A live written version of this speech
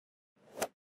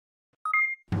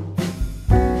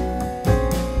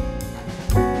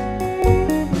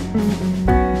Good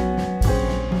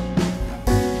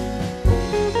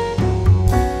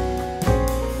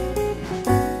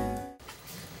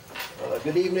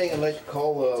evening. I'd like to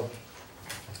call the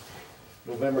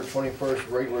November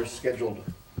 21st regular scheduled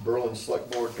Berlin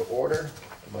Select Board to order.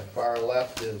 To my far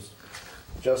left is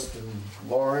Justin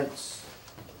Lawrence,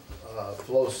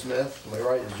 Flo Smith. To my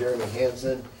right is Jeremy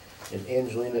Hansen and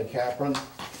Angelina Capron.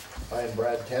 I am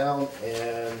Brad Town,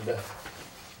 and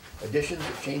additions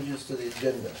or changes to the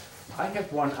agenda. I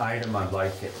have one item I'd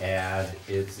like to add.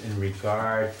 It's in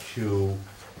regard to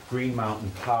Green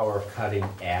Mountain Power cutting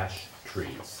ash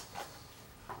trees.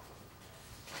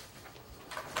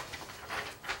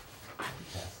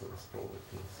 Pass this forward,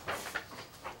 please.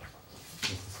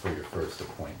 This is for your first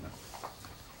appointment.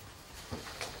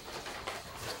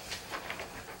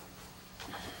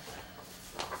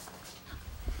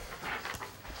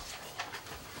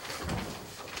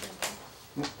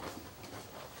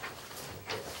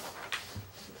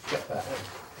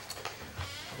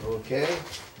 Okay,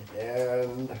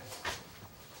 and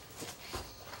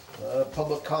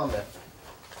public comment.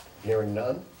 Hearing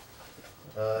none.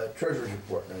 Treasurer's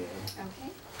report, Diane.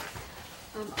 Okay.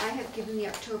 I have given the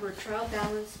October trial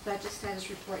balance, budget status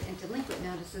report, and delinquent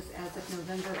notices as of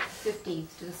November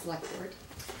 15th to the Select Board.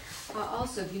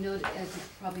 Also, if you noted, as you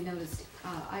probably noticed,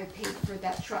 I paid for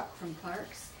that truck from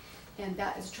Clark's, and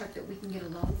that is a truck that we can get a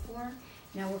loan for.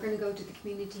 Now we're going to go to the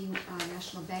Community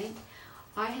National Bank.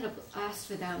 I had asked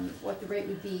for them what the rate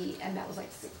would be, and that was like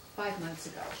 5 months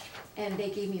ago. And they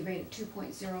gave me a rate of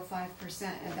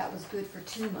 2.05%, and that was good for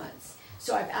 2 months.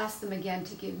 So I've asked them again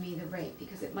to give me the rate,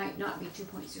 because it might not be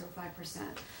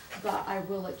 2.05%, but I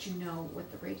will let you know what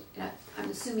the rate, I'm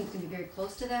assuming it's going to be very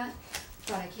close to that,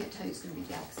 but I can't tell you it's going to be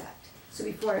that exact. So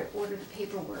before I order the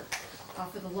paperwork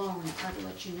for the loan, I will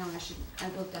let you know, I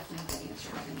will definitely have that answer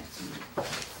by the next meeting.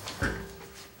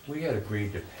 We had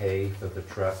agreed to pay for the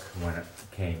truck when it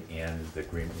came in. The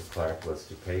agreement with Clark was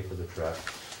to pay for the truck.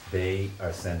 They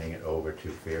are sending it over to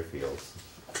Fairfields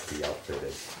to be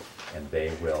outfitted, and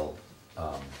they will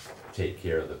take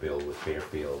care of the bill with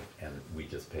Fairfield, and we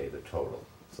just pay the total.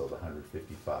 So the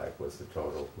 $155 was the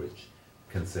total, which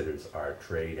considers our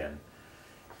trade-in.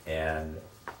 And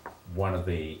one of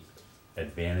the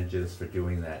advantages for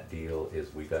doing that deal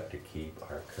is we got to keep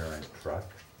our current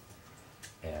truck.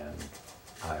 And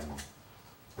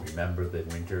remember the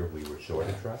winter we were short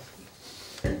a truck?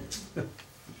 Yeah,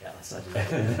 that's not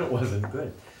And it wasn't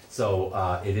good. So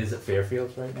it is at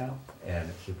Fairfields right now, and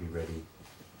it should be ready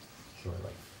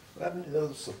shortly. What happened to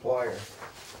those supplier?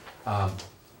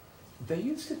 They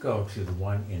used to go to the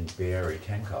one in Barry,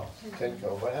 Tenco.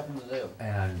 Tenco, what happened to them?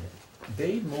 And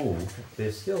they moved.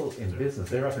 They're still in business.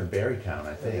 They're up in Barrytown,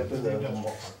 I think.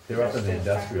 They're up in the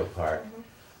industrial park.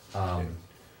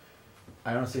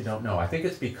 I honestly don't know. I think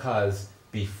it's because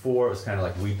before it was kind of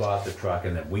like we bought the truck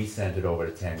and then we sent it over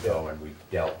to Tenco, and we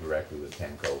dealt directly with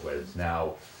Tenco, whereas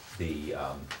now the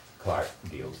Clark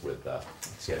deals with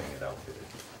getting it outfitted.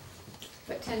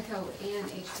 But Tenco and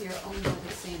HP are owned by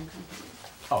the same company.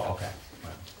 Oh, okay.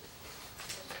 Right.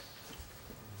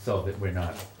 So that we're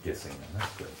not dissing them.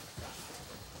 That's good.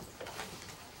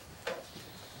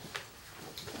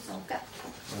 That's all got.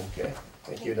 Okay,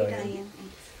 thank you, Diane.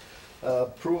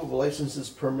 Approval of licenses,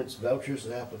 permits, vouchers,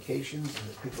 and applications.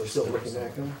 People are still looking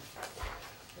at them.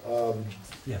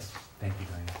 Yes, thank you,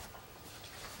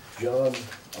 John Diane.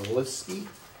 Aliski.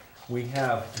 We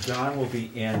have, John will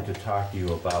be in to talk to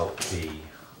you about the,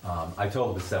 I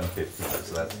told him the 7:15,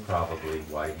 so that's probably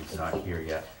why he's not here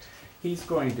yet. He's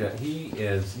going to,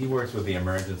 he works with the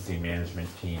emergency management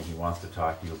team. He wants to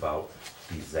talk to you about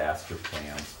disaster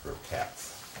plans for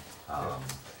pets.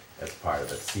 As part of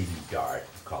the CD DART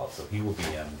call, so he will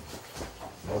be in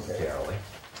momentarily.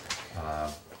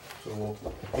 So we'll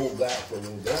hold that for a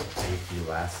little bit. If you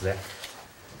last there.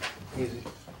 Is it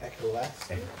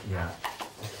Ecolast? Yeah.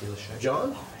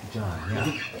 John? John,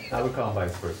 yeah. I would call him by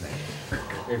his first name.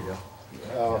 There you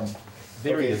go.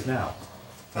 There he is now.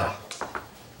 Yeah.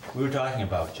 We were talking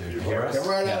about you. Did you hear us? Come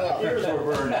right out. Ears were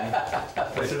burning.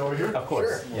 I sit over here? Of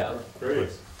course, Sure. yeah. Great. You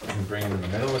can bring him in the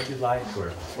middle if you'd like,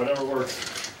 or... Whatever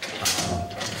works.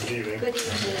 Good evening. Good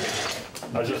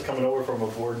evening. I was just coming over from a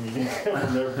board meeting,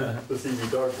 the CV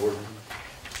Dark board meeting.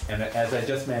 And as I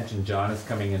just mentioned, John is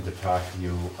coming in to talk to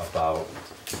you about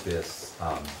this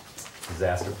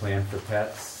disaster plan for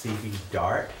pets, CV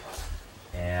DART,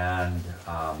 and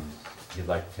he'd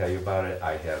like to tell you about it.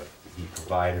 He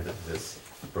provided this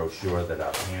brochure that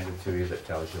I've handed to you that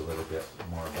tells you a little bit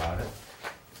more about it.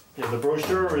 Yeah, the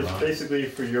brochure is basically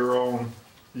for your own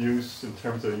use in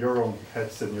terms of your own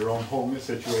pets and your own home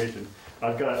situation.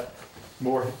 I've got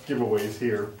more giveaways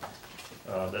here.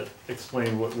 that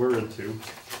explain what we're into.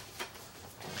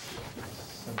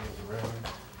 Send those around.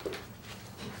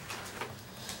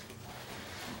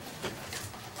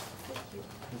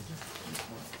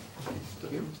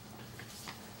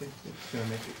 Gonna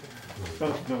make it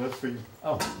there. No, that's for you.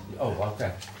 Oh,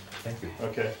 okay, thank you.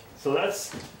 Okay, so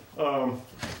that's,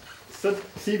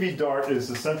 CV DART is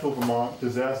the Central Vermont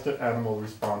Disaster Animal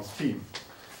Response Team.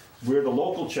 We're the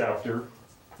local chapter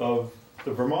of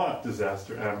the Vermont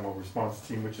Disaster Animal Response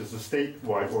Team, which is a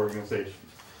statewide organization.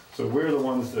 So we're the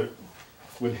ones that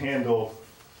would handle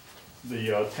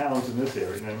the towns in this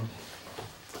area. And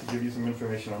to give you some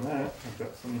information on that, I've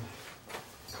got some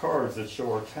cards that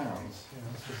show our towns. Yeah,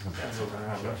 let's just move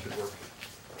around. That should work.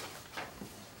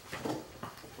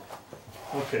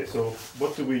 Okay, so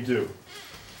what do we do?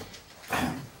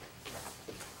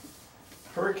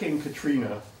 Hurricane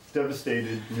Katrina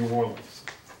devastated New Orleans.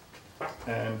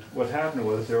 And what happened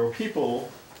was there were people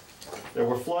that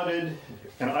were flooded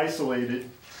and isolated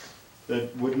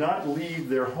that would not leave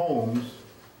their homes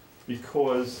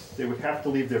because they would have to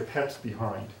leave their pets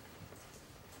behind.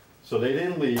 So they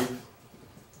didn't leave,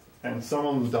 and some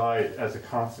of them died as a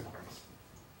consequence.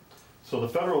 So the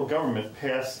federal government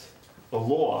passed a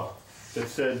law that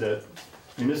said that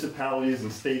municipalities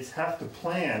and states have to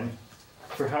plan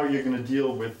for how you're going to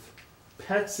deal with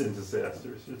pets in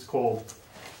disasters. It's called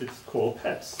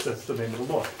PETS. That's the name of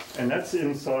the law. And that's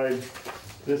inside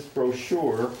this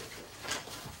brochure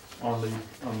on the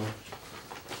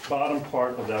bottom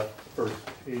part of that first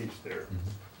page there.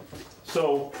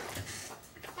 So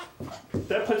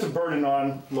that puts a burden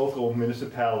on local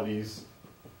municipalities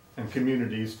and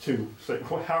communities to say,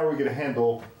 well, how are we going to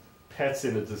handle pets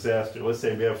in a disaster? Let's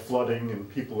say we have flooding and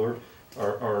people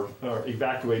are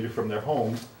evacuated from their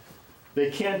homes.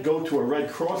 They can't go to a Red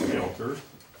Cross shelter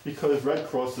because Red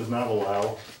Cross does not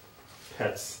allow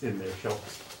pets in their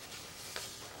shelters.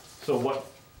 So what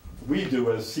we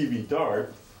do as CV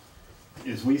DART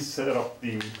is we set up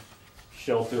the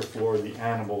shelter for the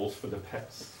animals, for the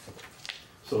pets.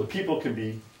 So the people can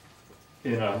be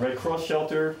in a Red Cross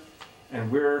shelter,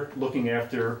 and we're looking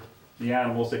after the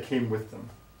animals that came with them.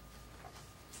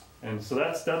 And so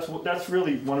that's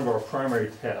really one of our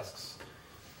primary tasks.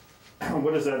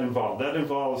 What does that involve? That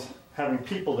involves having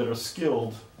people that are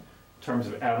skilled in terms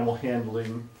of animal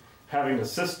handling, having a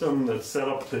system that's set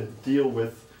up to deal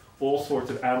with all sorts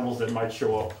of animals that might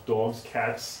show up: dogs,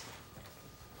 cats,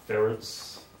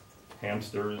 ferrets,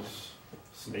 hamsters,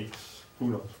 snakes, who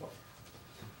knows what.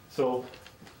 So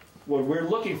what we're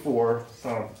looking for,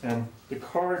 and the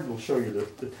card will show you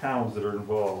the towns that are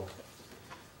involved.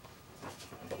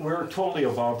 We're totally a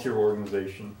volunteer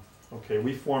organization. Okay,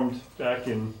 we formed back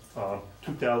in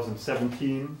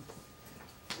 2017.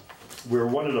 We're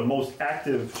one of the most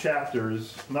active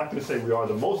chapters. I'm not going to say we are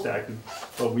the most active,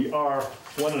 but we are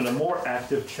one of the more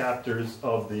active chapters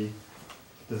of the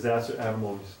disaster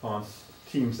animal response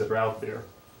teams that are out there.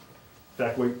 In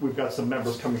fact, we've got some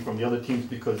members coming from the other teams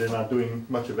because they're not doing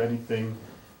much of anything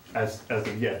as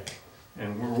of yet.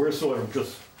 And we're sort of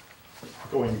just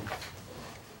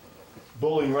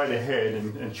bowling right ahead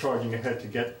and charging ahead to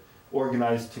get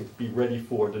organized to be ready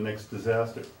for the next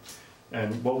disaster.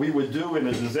 And what we would do in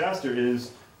a disaster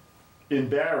is, in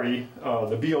Barry,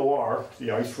 the BOR,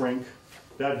 the ice rink,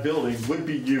 that building would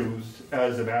be used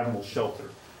as an animal shelter.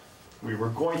 We were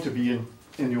going to be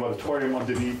in the auditorium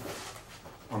underneath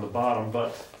on the bottom,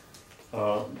 but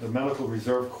the Medical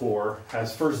Reserve Corps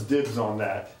has first dibs on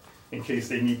that in case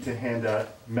they need to hand out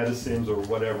medicines or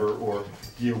whatever or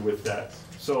deal with that.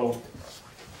 So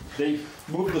they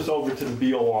moved us over to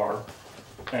the BOR,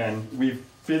 and we've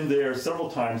been there several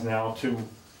times now to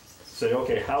say,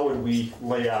 okay, how would we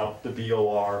lay out the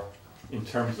BOR in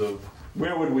terms of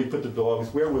where would we put the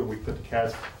dogs, where would we put the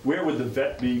cats, where would the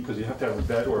vet be, because you have to have a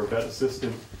vet or a vet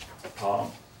assistant.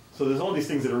 So there's all these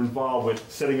things that are involved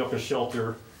with setting up a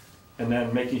shelter and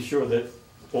then making sure that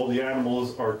all the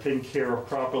animals are taken care of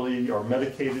properly, are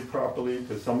medicated properly,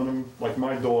 because some of them, like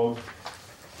my dog,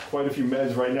 quite a few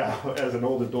meds right now as an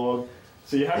older dog.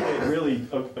 So you have to really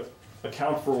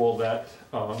account for all that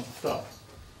stuff.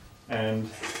 And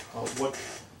what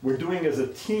we're doing as a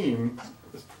team,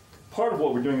 part of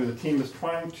what we're doing as a team is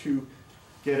trying to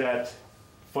get at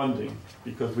funding,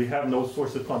 because we have no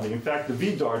source of funding. In fact, the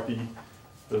VDART,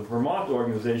 the Vermont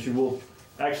organization, will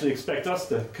actually expect us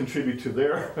to contribute to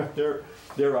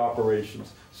their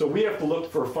operations. So we have to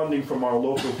look for funding from our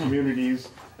local communities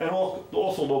and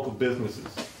also local businesses.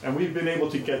 And we've been able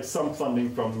to get some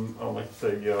funding from, like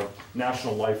say,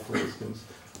 National Life, for instance.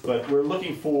 But we're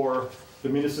looking for the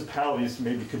municipalities to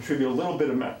maybe contribute a little bit,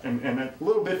 and a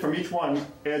little bit from each one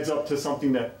adds up to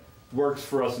something that works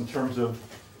for us in terms of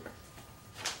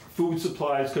food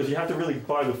supplies, because you have to really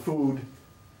buy the food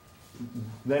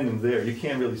then and there. You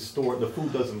can't really store it. The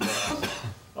food doesn't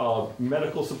last.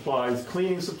 Medical supplies,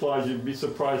 cleaning supplies, you'd be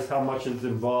surprised how much is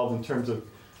involved in terms of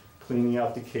cleaning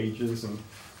out the cages and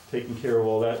taking care of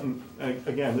all that. And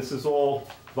again, this is all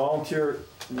volunteer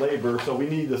labor, so we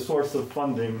need a source of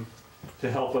funding to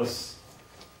help us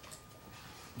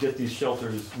get these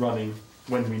shelters running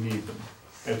when we need them.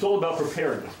 And it's all about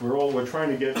preparedness. We're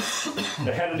trying to get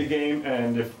ahead of the game,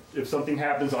 and if something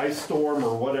happens, ice storm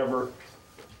or whatever,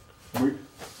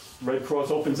 Red Cross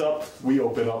opens up, we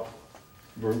open up,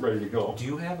 we're ready to go. Do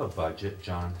you have a budget,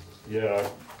 John? Yeah,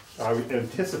 I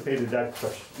anticipated that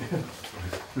question.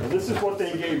 Now, this is what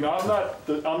they gave me. I'm not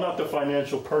the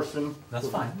financial person. That's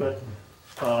fine. But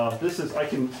this is, I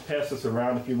can pass this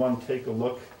around if you want to take a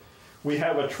look. We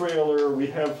have a trailer, we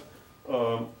have,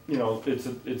 you know,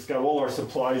 it's got all our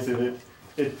supplies in it.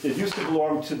 It used to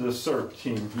belong to the CERT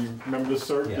team. Do you remember the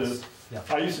CERT? Yes. Yeah.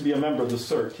 I used to be a member of the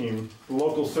CERT team. The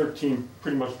local CERT team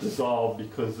pretty much dissolved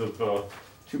because of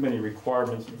too many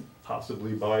requirements,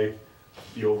 possibly by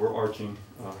the overarching.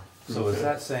 So is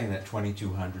that saying that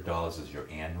 $2,200 is your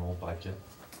annual budget?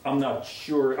 I'm not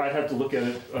sure. I'd have to look at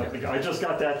it. I just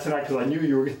got that tonight because I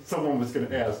knew someone was going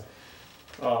to ask.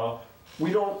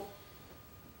 We don't.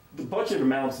 The budget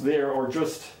amounts there are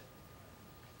just.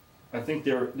 I think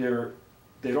they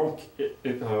don't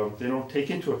take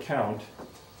into account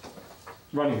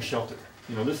running a shelter.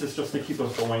 You know, this is just to keep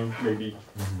us going, maybe.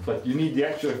 But you need the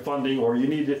extra funding, or you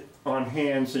need it on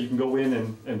hand so you can go in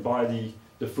and buy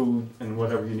the food and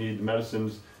whatever you need, the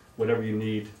medicines, whatever you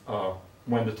need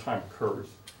when the time occurs.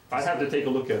 I have to take a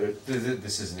look at it.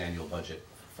 This is an annual budget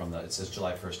it says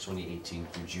July 1st, 2018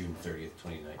 through June 30th,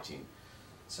 2019.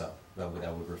 So that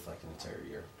would reflect an entire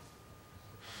year.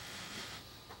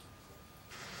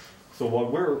 So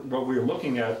what we're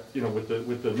looking at, you know, with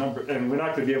the number, and we're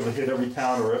not going to be able to hit every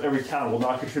town, or every town will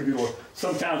not contribute, or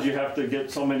some towns you have to get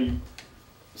so many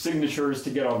signatures to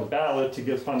get on the ballot to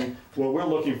get funding. What we're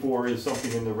looking for is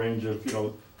something in the range of, you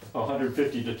know,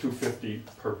 150 to 250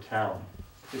 per town.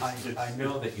 I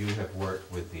know that you have worked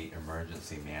with the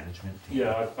emergency management team.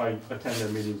 Yeah, I attend their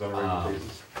meetings on a regular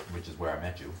basis. Which is where I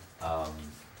met you.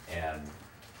 And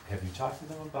have you talked to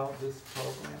them about this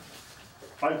program?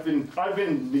 I've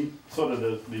been the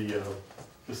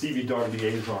CVDAR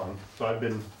liaison, so I've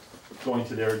been going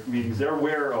to their meetings. They're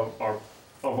aware of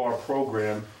our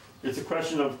program. It's a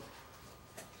question of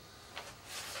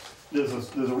there's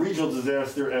a regional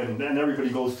disaster, and everybody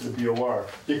goes to the BOR.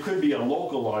 There could be a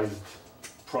localized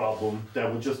problem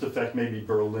that would just affect maybe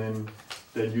Berlin.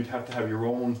 Then you'd have to have your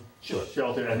own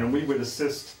shelter, and then we would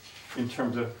assist in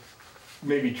terms of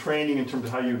maybe training in terms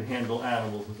of how you'd handle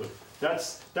animals.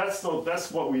 That's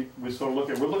what we sort of look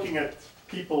at. We're looking at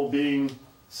people being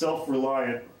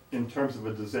self-reliant in terms of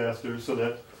a disaster, so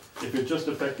that if it just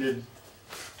affected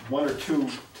one or two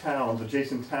towns,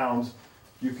 adjacent towns,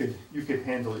 you could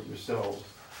handle it yourselves.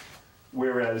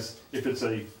 Whereas if it's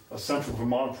a central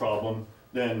Vermont problem,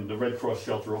 then the Red Cross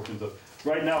shelter opens up.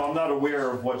 Right now, I'm not aware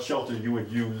of what shelter you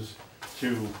would use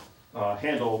to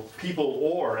handle people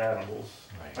or animals.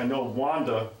 Right. I know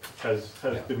Wanda has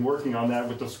been working on that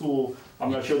with the school.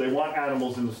 I'm not sure they want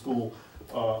animals in the school.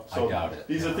 So I doubt it.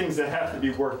 These are things that have to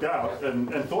be worked out and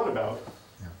thought about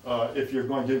if you're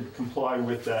going to comply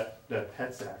with that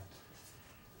Pets Act.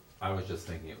 I was just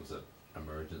thinking it was an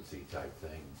emergency type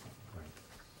thing. Right.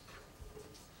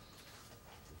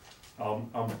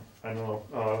 I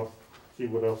don't know. See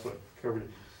what else I covered.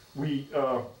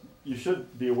 You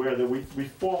should be aware that we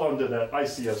fall under that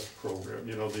ICS program.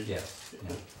 You know,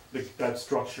 that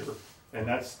structure, and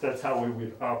that's how we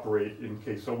would operate in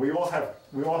case. So we all have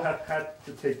had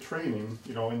to take training.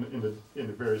 You know, in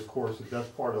the various courses. That's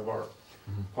part of our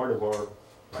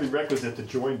prerequisite to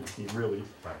join the team, really.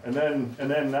 Right. And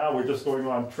then now we're just going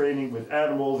on training with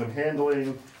animals and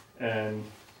handling and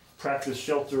practice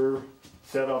shelter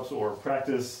setups or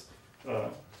practice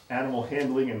animal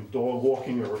handling and dog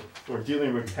walking or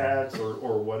dealing with cats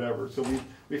or whatever. So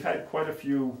we've had quite a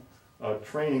few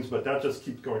trainings, but that just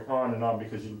keeps going on and on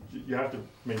because you have to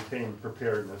maintain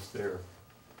preparedness there.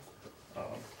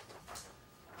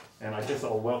 And I guess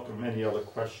I'll welcome any other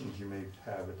questions you may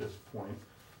have at this point.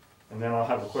 And then I'll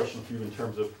have a question for you in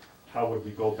terms of how would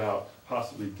we go about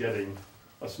possibly getting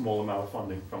a small amount of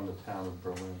funding from the town of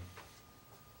Berlin.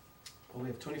 Well, we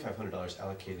have $2,500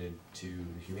 allocated to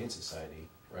the Humane Society,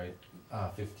 right?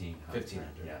 1,500.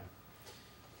 Yeah.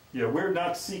 Yeah, we're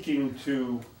not seeking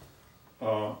to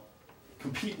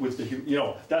compete with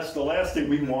that's the last thing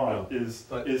we want is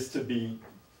to be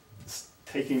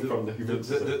taking from the Humane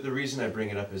Society. The reason I bring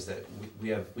it up is that we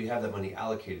have that money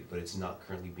allocated, but it's not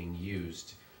currently being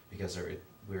used because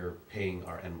we're paying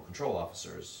our animal control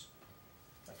officers.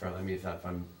 If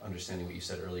I'm understanding what you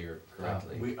said earlier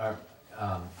correctly. We are,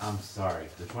 I'm sorry,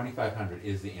 the 2,500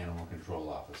 is the animal control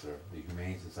officer. The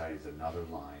Humane Society is another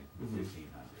line, 1,500.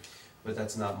 But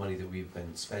that's not money that we've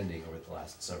been spending over the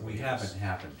last several We years. haven't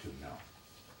happened to, no.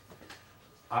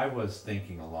 I was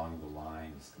thinking along the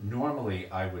lines,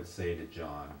 normally I would say to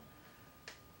John,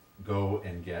 go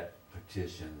and get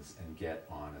petitions and get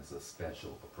on as a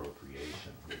special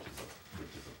appropriation, which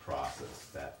is a process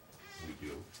that we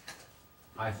do.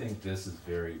 I think this is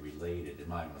very related, in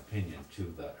my own opinion, to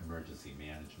the emergency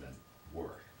management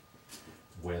work.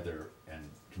 Whether, and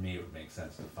to me it would make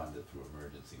sense to fund it through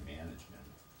emergency management.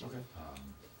 Okay.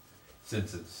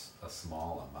 Since it's a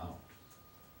small amount.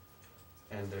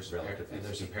 And there's Relatively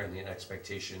speaking. apparently an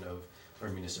expectation of our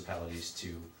municipalities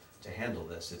to handle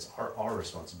this. It's our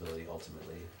responsibility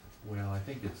ultimately. Well, I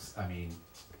think it's, I mean,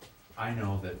 I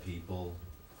know that people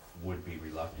would be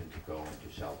reluctant to go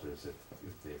into shelters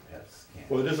if their pets can't.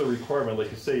 Well, it is a requirement, like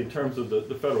you say, in terms of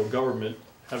the federal government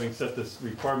having set this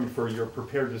requirement for your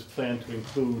preparedness plan to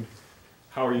include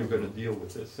how are you going to deal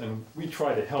with this. And we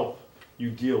try to help you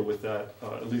deal with that,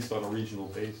 at least on a regional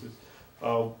basis.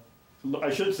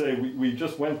 I should say, we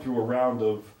just went through a round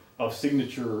of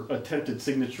attempted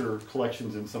signature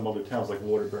collections in some other towns like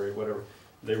Waterbury, whatever.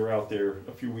 They were out there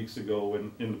a few weeks ago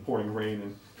in the pouring rain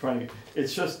and trying to,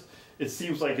 it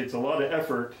seems like it's a lot of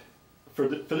effort for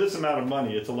this amount of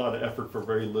money. It's a lot of effort for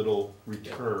very little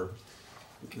return.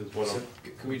 Is what So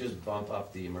can we just bump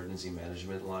up the emergency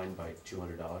management line by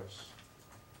 $200?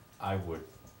 I would,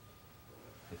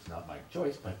 it's not my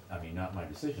choice, but, I mean, not my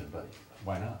decision, but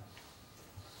why not?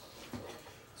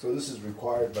 So this is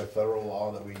required by federal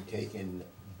law that we take and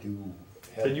do.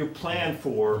 that you plan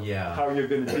for Yeah. how you're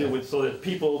going to deal with, so that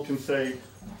people can say,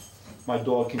 my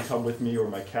dog can come with me, or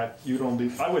my cat. You don't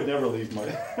leave. I would never leave my.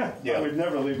 Yeah. I would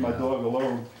never leave my Yeah. dog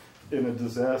alone in a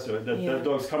disaster. That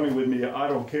dog's coming with me. I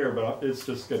don't care, but it's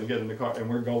just going to get in the car and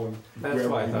we're going. That's wherever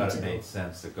why I we thought need it to go. made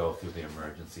sense to go through the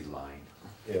emergency line.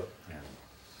 Yeah. And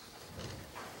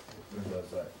And does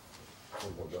that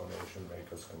simple donation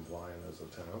make us compliant as a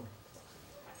town?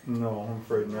 No, I'm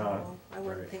afraid not. No, I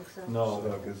wouldn't think so. No.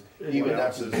 Because even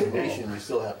after the donation, you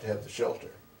still have to have the shelter.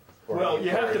 Or- Well, you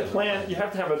have to plan. You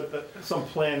have to have some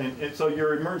plan, and so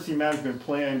your emergency management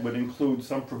plan would include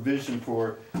some provision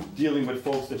for dealing with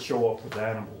folks that show up with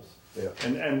animals. Yeah.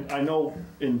 And I know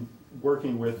in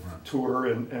working with Tour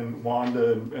and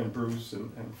Wanda and Bruce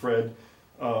and Fred,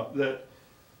 that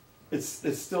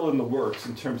it's still in the works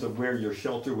in terms of where your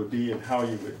shelter would be and how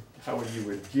you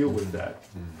would deal with that.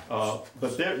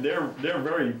 But they're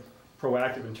very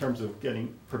proactive in terms of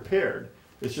getting prepared.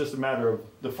 It's just a matter of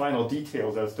the final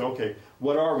details as to, okay,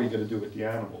 what are we going to do with the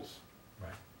animals?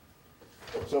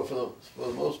 right. So for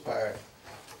the most part,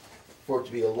 for it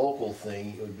to be a local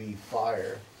thing, it would be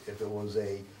fire. If it was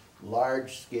a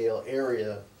large-scale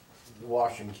area,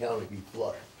 Washington County would be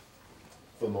flood,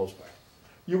 for the most part.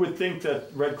 You would think that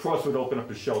Red Cross would open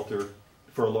up a shelter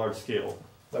for a large scale.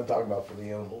 I'm talking about for the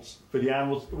animals. For the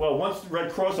animals, well, once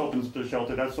Red Cross opens the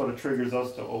shelter, that sort of triggers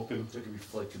us to open. There could be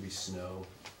flood, could be snow.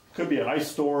 Could be an ice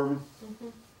storm.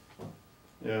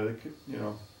 Yeah, they could,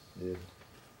 Yeah.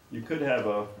 you could have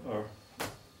a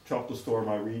tropical storm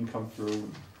Irene come through.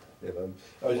 Yeah, but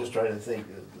I was just trying to think,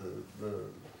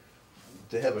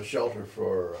 to have a shelter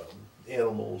for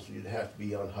animals, you'd have to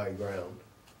be on high ground.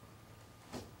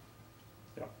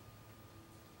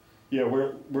 Yeah,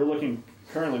 we're looking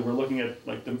at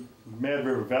like the Mad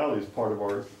River Valley as part of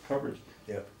our coverage.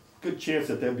 Yeah. Good chance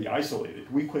that they'll be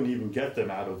isolated. We couldn't even get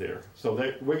them out of there. So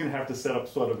we're going to have to set up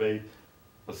sort of a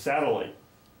satellite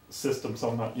system,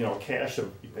 somehow, a cache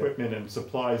of equipment and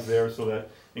supplies there, so that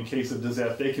in case of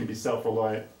disaster, they can be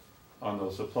self-reliant on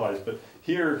those supplies. But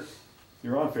here,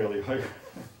 you're on fairly high.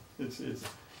 It's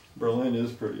Berlin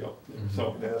is pretty up there.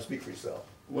 So. Now speak for yourself.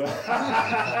 Well,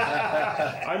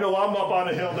 I know I'm up on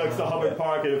a hill next to Hubbard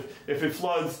Park. If it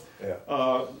floods, Yeah.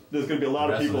 There's going to be a lot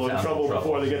The of rest of people the in town's trouble in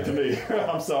before they get to trouble,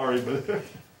 me. I'm sorry, but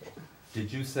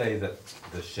Did you say that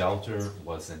the shelter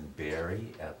was in Barry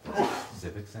at the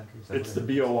Civic Center? Is that it's the what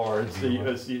it is? BOR.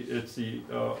 It's the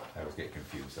I always get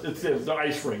confused. it's the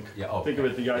ice rink. Yeah, okay. Think of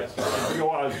it, the ice. Yeah.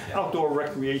 BOR is outdoor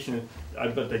recreation. I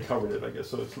bet they covered it. I guess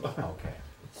so. It's. Okay.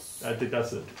 I think that's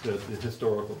the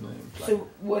historical name. So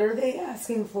what are they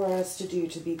asking for us to do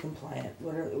to be compliant?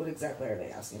 What exactly are they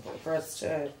asking for? For us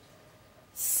to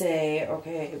say,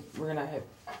 okay, we're gonna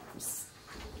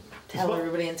tell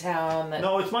everybody in town that.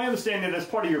 No, it's my understanding that that's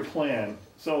part of your plan.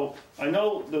 So I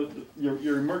know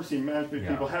your emergency management Yeah.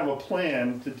 people have a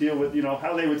plan to deal with,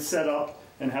 how they would set up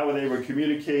and how they would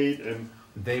communicate and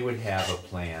They would have a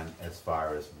plan as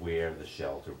far as where the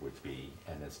shelter would be,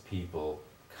 and as people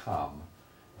come,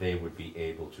 they would be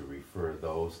able to refer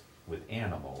those with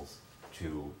animals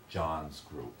to John's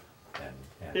group.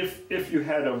 And If you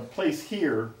had a place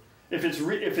here, if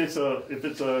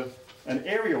it's an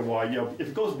area wide, if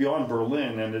it goes beyond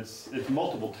Berlin and it's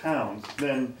multiple towns,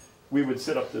 then we would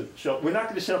set up the shelter. We're not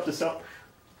going to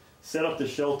set up the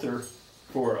shelter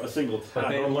for a single town. but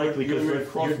they Unlikely, because Red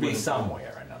Cross you'd be wouldn't-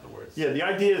 somewhere, in other words. Yeah, the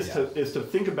idea is Yeah. to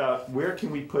think about where can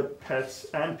we put pets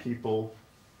and people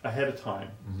ahead of time,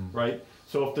 right?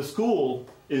 So if the school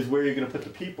is where you're going to put the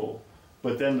people,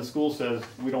 but then the school says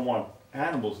we don't want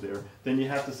animals there, then you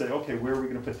have to say, okay, where are we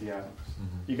going to put the animals?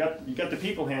 You got the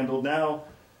people handled. Now,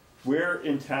 where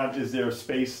in town is there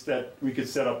space that we could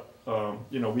set up?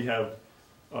 We have.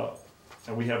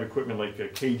 And we have equipment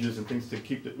like cages and things to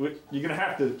keep the. You're going to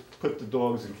have to put the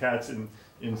dogs and cats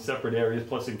in separate areas,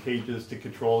 plus in cages to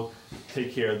control,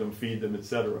 take care of them, feed them,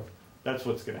 etc. That's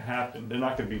what's going to happen. They're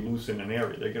not going to be loose in an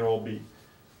area. They're going to all be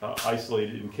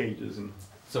isolated in cages. And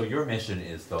So your mission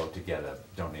is, though, to get a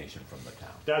donation from the town?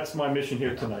 that's my mission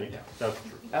here tonight. Yeah. That's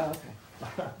true. Oh,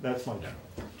 okay. That's my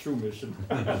true mission.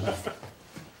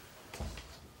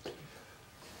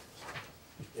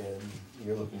 And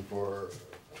you're looking for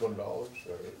 $20 or?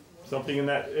 Something in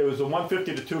that. It was a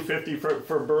 150 to 250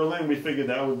 for Berlin. We figured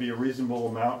that would be a reasonable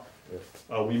amount.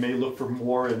 We may look for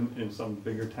more in some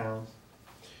bigger towns.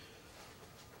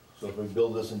 So if we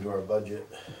build this into our budget,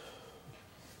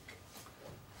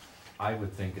 I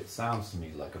would think it sounds to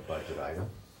me like a budget item.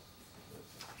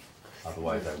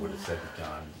 Otherwise, I would have said to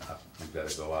John, we've got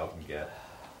to go out and get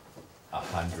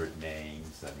 100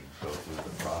 names and go through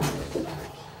the process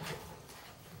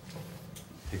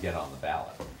to get on the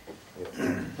ballot.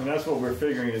 And that's what we're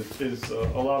figuring is a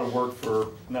lot of work for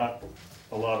not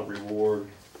a lot of reward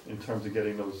in terms of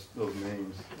getting those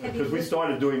names. Because we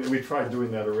tried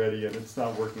doing that already, and it's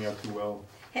not working out too well.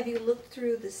 Have you looked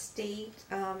through the state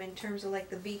in terms of like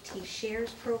the VT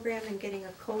Shares program and getting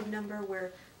a code number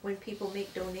where when people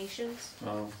make donations?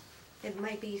 It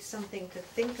might be something to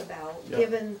think about, Yeah.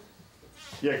 given.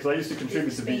 Yeah, because I used to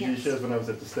contribute to VG Expands. Shares when I was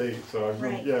at the state, so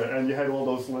Right. and you had all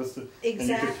those listed.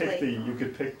 Exactly. And you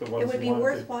could pick the ones It would be you wanted.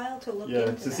 worthwhile to look Yeah,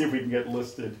 into to see if that. we can get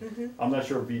listed. Mhm. I'm not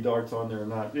sure if VDART's on there or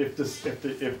not. If the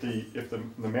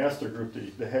master group,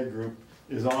 the head group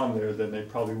is on there, then they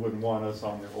probably wouldn't want us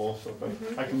on there also, but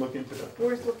Mhm. I can look into that.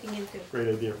 Worth looking into. Great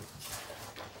idea.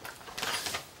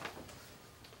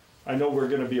 I know we're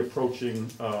gonna be approaching,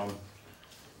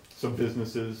 some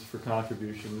businesses for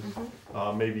contributions.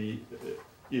 Maybe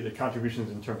either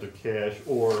contributions in terms of cash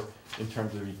or in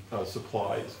terms of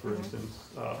supplies, for instance.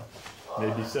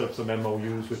 Maybe set up some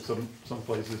MOUs with some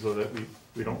places so that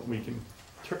we can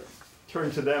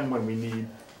turn to them when we need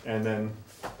and then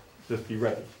just be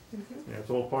ready. Yeah, it's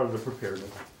all part of the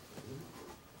preparedness.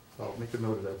 So I'll make a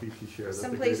note of that, BT share. That's a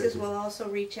Some great places idea. will also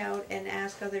reach out and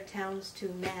ask other towns to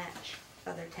match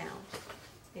other towns.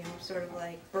 You know, sort of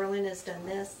like Berlin has done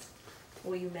this,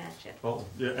 will you match it? Oh,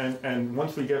 yeah, and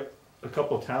once we get a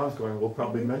couple of towns going, we'll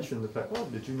probably mention the fact, oh,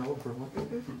 did you know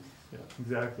Berlin? Yeah,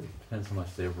 exactly. Depends how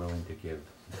much they're willing to give.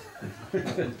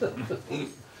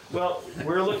 Well,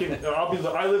 we're looking,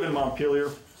 I live in Montpelier,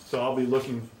 so I'll be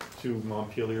looking to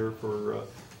Montpelier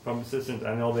from assistance.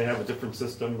 I know they have a different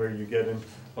system where you get in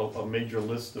a major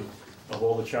list of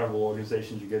all the charitable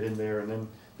organizations you get in there, and then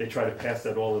they try to pass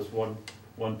that all as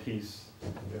one piece,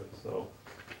 so.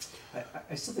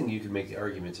 I still think you could make the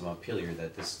argument to Montpelier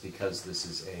that because this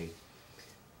is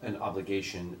an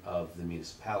obligation of the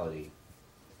municipality,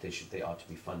 they ought to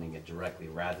be funding it directly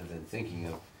rather than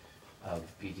thinking of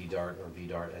BT-DART or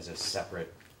VDART as a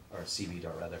separate, or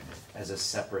CB-DART rather, as a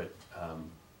separate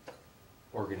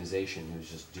organization who's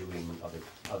just doing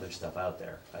other stuff out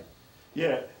there.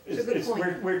 Yeah, It's a good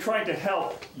point. we're trying to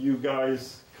help you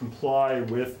guys comply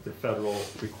with the federal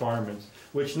requirements,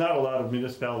 which not a lot of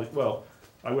municipalities, well,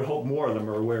 I would hope more of them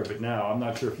are aware of it now. I'm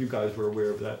not sure if you guys were aware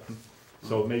of that.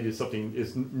 So maybe it's something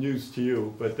is news to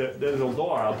you, but there's a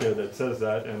law out there that says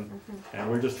that, and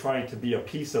we're just trying to be a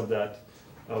piece of that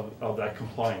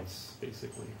compliance,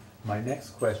 basically. My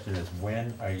next question is,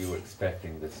 when are you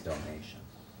expecting this donation?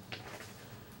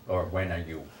 Or when are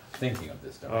you thinking of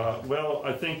this donation? Well,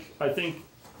 I think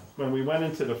when we went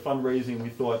into the fundraising, we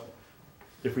thought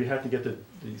if we had to get the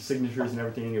signatures and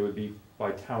everything, it would be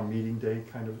by town meeting day,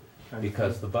 kind of.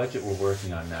 Because the budget we're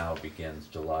working on now begins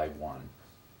July 1.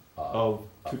 Of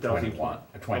 2021,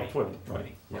 20.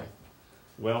 20. Yeah.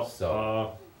 Well,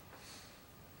 So-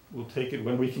 we'll take it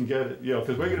when we can get it,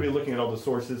 because we're gonna be looking at all the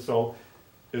sources, so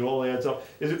it all adds up.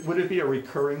 Would it be a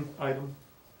recurring item?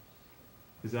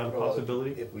 Is that a Well,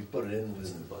 possibility? If we put it in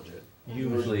It's in the the budget.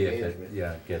 Usually if it, management.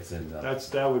 yeah, gets in the.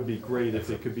 That would be great if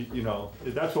it could be,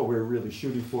 that's what we're really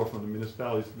shooting for from the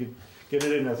municipalities, get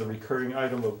it in as a recurring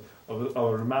item of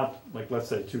an amount, like let's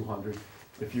say 200.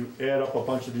 If you add up a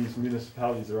bunch of these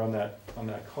municipalities that are on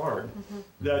that card,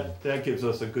 that gives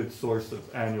us a good source of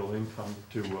annual income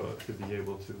to be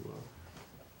able to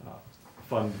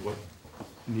fund what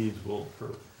needs will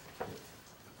occur.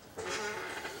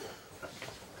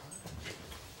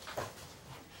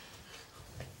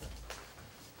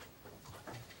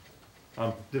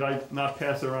 Did I not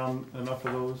pass around enough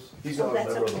of those? He's Oh, not a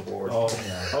that's member of okay. the board. Oh,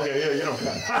 Yeah. okay, yeah, you don't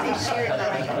count. They share it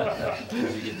right.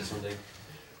 Did you get this one, Dave?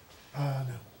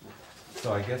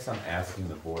 So I guess I'm asking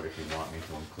the board if you want me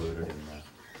to include it in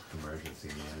the emergency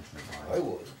management I line.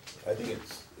 would. I think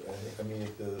it's, I mean,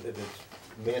 if it's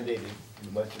mandated,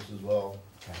 you might just as well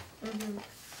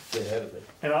get ahead of it.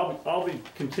 And I'll be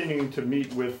continuing to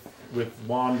meet with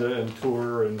Wanda and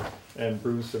Tour and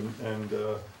Bruce and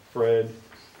Fred.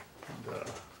 And,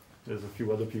 there's a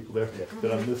few other people there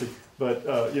that I'm missing. But,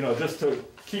 just to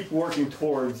keep working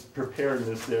towards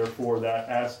preparedness there for that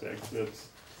aspect.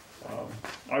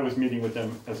 I was meeting with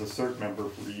them as a CERT member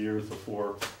for years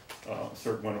before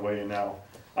CERT went away, and now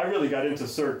I really got into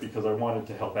CERT because I wanted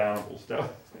to help animals. That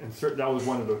was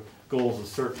one of the goals of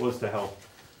CERT, was to help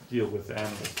deal with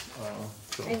animals.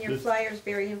 So And your this- flyer's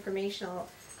very informational,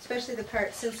 especially the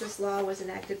part, since this law was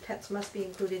enacted, pets must be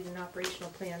included in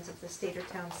operational plans if the state or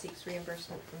town seeks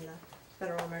reimbursement from the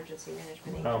Federal Emergency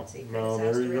Management Oh, Agency. for no, there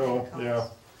you disaster-related go, yeah.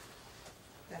 costs.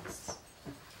 That's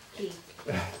key.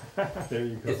 There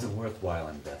you go. It's a worthwhile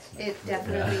investment. It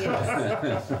definitely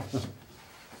is.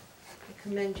 I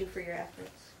commend you for your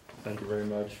efforts. Thank you very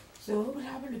much. So what would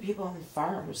happen to people on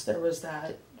farms? There was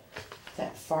that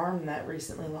farm that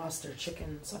recently lost their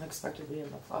chickens unexpectedly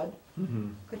in the flood.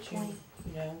 Good point.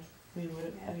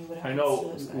 What I happens know to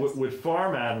those guys? with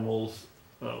farm animals,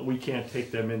 we can't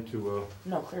take them into a,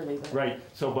 No, clearly, but right,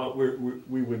 so, but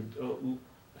we would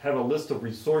have a list of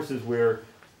resources where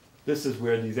this is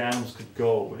where these animals could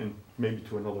go, and maybe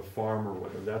to another farm or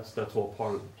whatever. That's all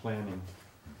part of the planning.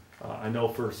 I know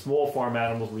for small farm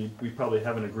animals, we probably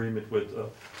have an agreement with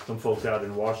some folks out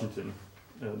in Washington,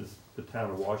 the town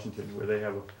of Washington, where they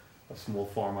have a small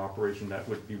farm operation that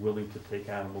would be willing to take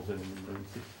animals in an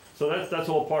emergency. So that's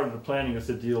all part of the planning, is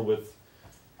to deal with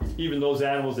even those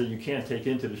animals that you can't take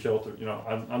into the shelter.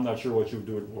 I'm not sure what you would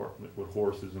do with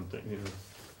horses and things.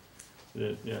 Yeah,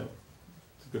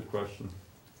 it's a good question.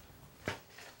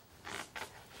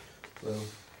 Well,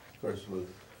 of course, with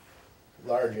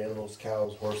large animals,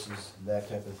 cows, horses, that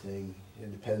type of thing,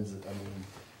 it depends, I mean,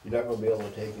 you're not gonna be able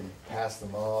to take and pass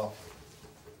them off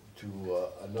to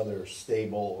another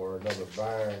stable or another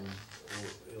barn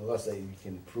unless they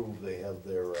can prove they have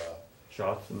their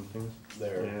Shots and things.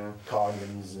 Yeah.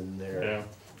 coggins and Yeah. their.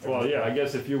 Well, yeah, I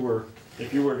guess if you were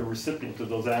the recipient of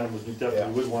those animals, you definitely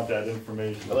Yeah. would want that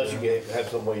information. Unless you have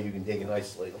some way you can take and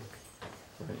isolate them.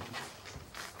 Right.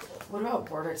 what about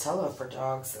bordetella for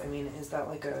dogs? I mean, is that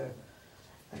like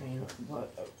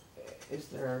what is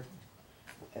there?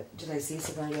 Did I see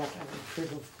somewhere you have to have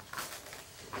proof of?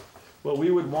 Well,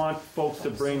 we would want folks to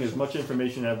bring as much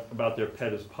information about their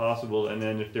pet as possible, and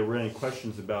then if there were any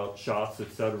questions about shots,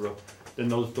 etc., then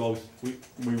those dogs,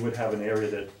 we would have an area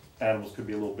that animals could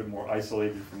be a little bit more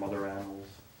isolated from other animals.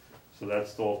 So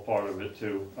that's all part of it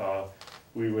too.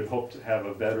 We would hope to have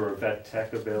a vet or a vet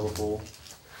tech available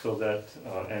so that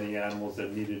any animals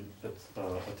that needed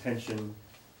attention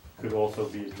could also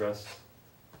be addressed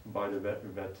by the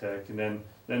vet tech. And then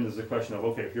there's the question of,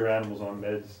 okay, if your animal's on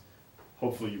meds,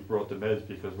 hopefully you brought the meds,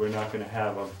 because we're not gonna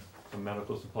have a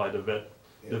medical supply. The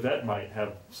vet might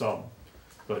have some,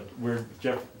 but we're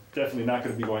definitely not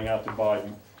gonna be going out to buy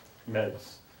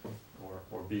meds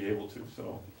or be able to,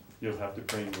 so you'll have to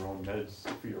bring your own meds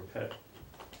for your pet.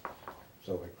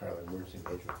 So like part of emergency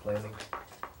management planning.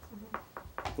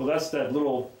 Well, that's that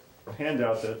little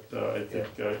handout that I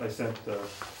think I sent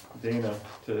Dana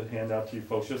to hand out to you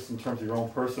folks, just in terms of your own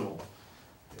personal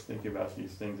thinking about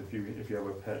these things, if you have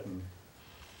a pet. And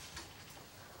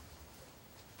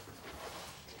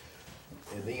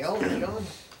Anything else, John?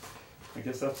 I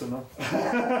guess that's enough.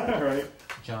 All right.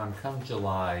 John, come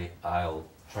July, I'll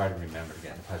try to remember to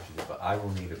get in touch with you, but I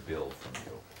will need a bill from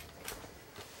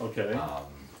you. Okay.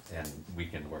 And we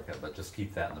can work out, but just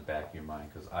keep that in the back of your mind,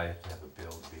 because I have to have a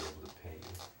bill to be able to pay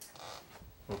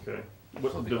you. Okay. So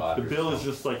What, the the auditors bill is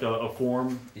know. just like a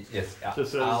form, Yes,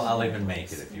 Just says- I'll even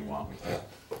make it if you want me to.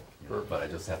 Perfect. But I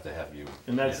just have to have you.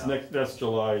 and that's you know. that's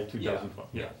July 2005.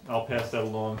 Yeah. I'll pass that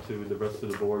along to the rest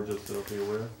of the board, just so they'll be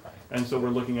aware. Right. And so we're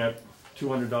looking at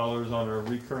 $200 on a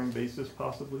recurring basis,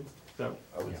 possibly. Is that,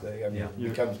 I would say, I mean, Yeah. it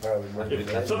becomes part of the if,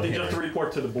 emergency. something just to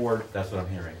report to the board. That's what I'm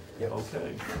hearing. Yep.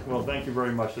 Okay, well, thank you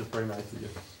very much, that's very nice of you.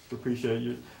 We appreciate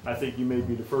you. I think you may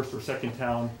be the first or second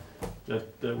town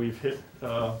that we've hit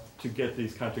to get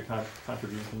these kinds of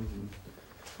contributions, and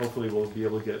hopefully we'll be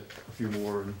able to get a few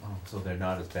more. And Oh, so they're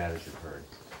not as bad as you've heard.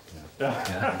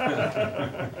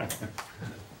 Yeah.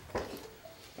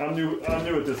 I'm new at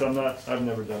this, I've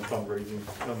never done fundraising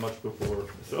much before,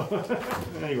 so,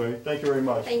 anyway, thank you very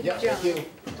much. Thank you, Yeah, John. thank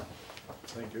you.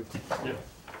 Thank you. Yeah.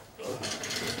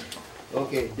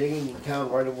 Okay, digging in town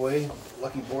right away,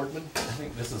 Lucky Boardman. I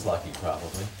think this is Lucky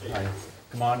probably. Hi,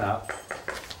 come on up.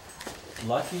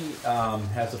 Lucky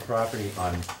has a property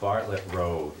on Bartlett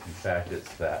Road. In fact,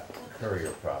 it's that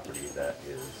Courier property that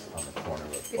is on the corner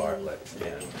of Bartlett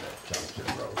and Junction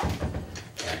Road.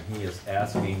 And he is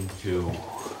asking to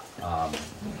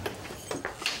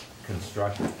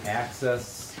construct an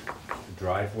access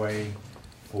driveway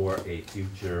for a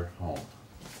future home.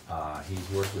 He's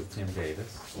worked with Tim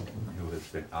Davis, who has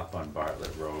been up on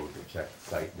Bartlett Road to check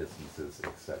site distances,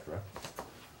 etc.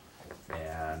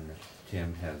 And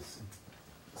Tim has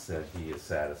said he is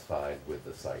satisfied with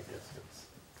the site distance.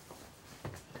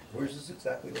 Where's this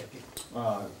exactly, Lucky?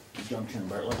 Junction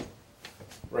Bartlett.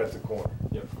 Right at the corner.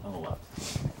 Yep, on the left.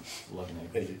 11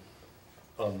 As acres. you-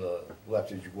 On the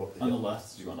left as you go up the On the hill.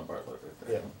 left, you go on the Bartlett right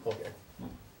there. Yeah, okay.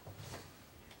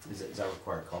 Does that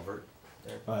require a culvert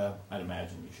there? I'd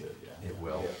imagine you should, yeah. It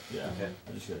will. Yeah, Okay.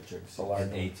 I just gotta check. It's a large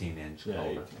An one. 18-inch Yeah,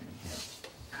 culvert. 18, yeah.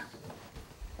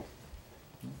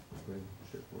 Pretty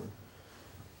straightforward.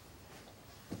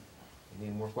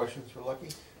 Any more questions for Lucky?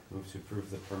 Move to approve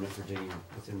the permit for digging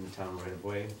within the town right of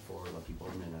way for Lucky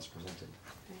Boardman as presented.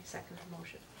 I second the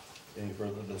motion. Any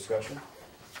further discussion?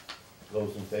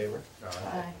 Those in favor?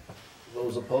 Aye.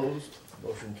 Those opposed?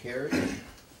 Motion carried.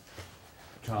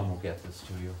 Tom will get this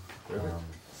to you. Perfect.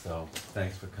 So,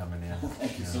 thanks for coming in.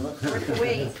 Thank you so much. Work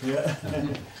away. Yeah. Have a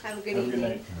good Have a good evening.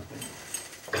 night.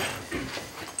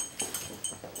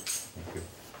 Thank you.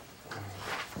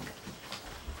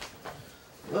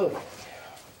 Okay.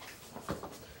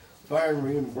 Fire and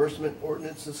reimbursement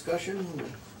ordinance discussion.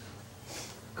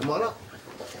 Come on up.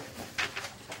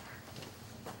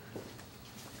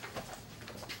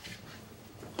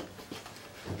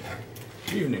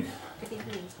 Good evening. Good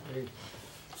evening.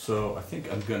 So I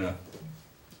think I'm gonna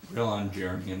rail on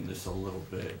Jeremy in this a little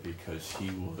bit because he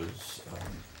was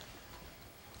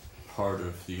part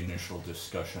of the initial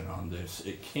discussion on this.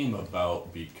 It came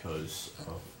about because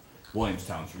of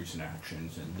Williamstown's recent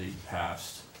actions, and they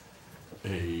passed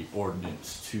a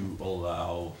ordinance to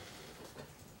allow,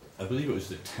 I believe it was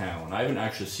the town, I haven't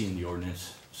actually seen the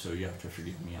ordinance, so you have to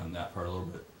forgive me on that part a little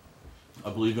bit.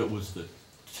 I believe it was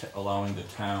allowing the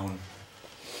town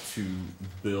to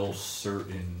bill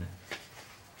certain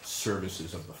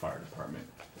services of the fire department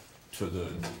to the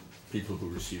people who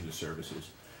receive the services.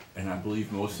 And I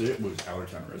believe most of it was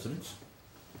out-of-town residents.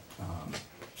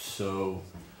 So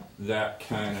that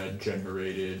kind of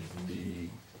generated the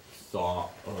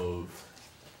thought of,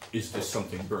 is this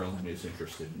something Berlin is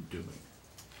interested in doing?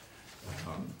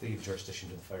 They give jurisdiction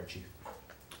to the fire chief.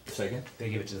 Say again? They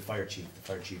give it to the fire chief. The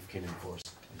fire chief can enforce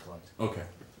and collect. Okay.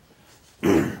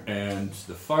 And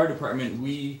the fire department,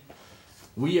 we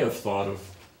have thought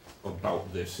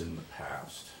about this in the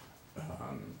past.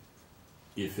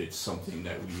 If it's something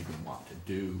that we even want to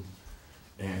do.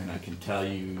 And I can tell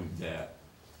you that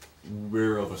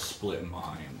we're of a split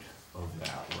mind of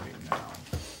that right now.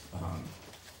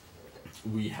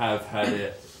 We have had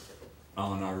it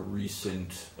on our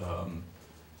recent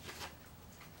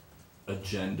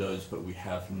agendas, but we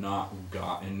have not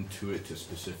gotten to it to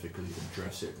specifically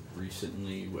address it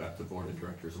recently at the board of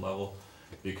directors level,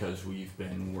 because we've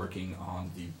been working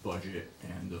on the budget,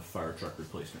 and the fire truck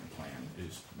replacement plan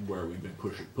is where we've been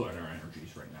putting our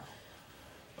energies right now.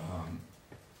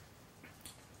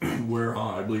 We're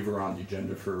on, I believe we're on the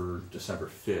agenda for December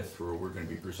 5th, where we're going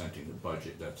to be presenting the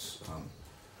budget that's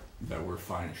that we're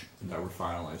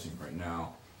finalizing right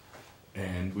now,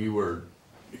 and we were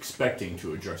expecting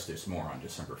to address this more on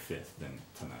December 5th than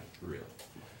tonight, really.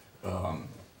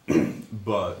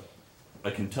 But I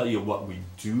can tell you what we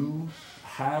do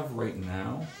have right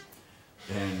now,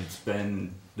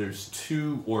 and there's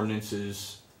two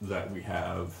ordinances that we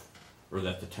have, or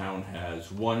that the town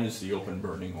has. One is the open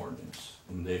burning ordinance,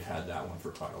 and they've had that one for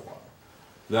quite a while.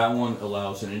 That one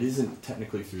allows, and it isn't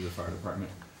technically through the fire department,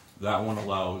 that one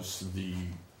allows the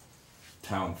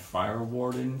town fire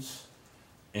wardens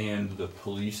and the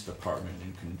police department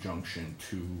in conjunction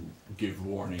to give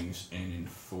warnings and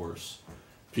enforce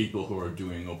people who are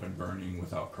doing open burning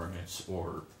without permits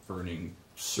or burning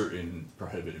certain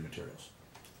prohibited materials.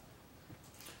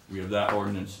 we have that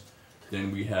ordinance.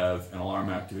 Then we have an alarm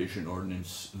activation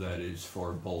ordinance that is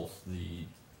for both the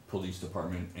police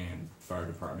department and fire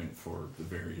department for the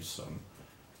various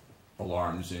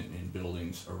alarms in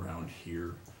buildings around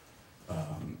here.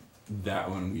 That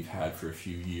one we've had for a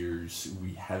few years.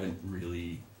 We haven't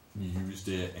really used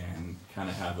it and kind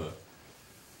of have a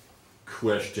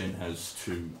question as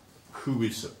to who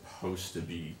is supposed to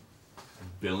be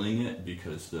billing it,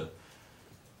 because the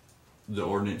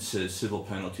ordinance says civil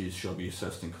penalties shall be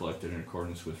assessed and collected in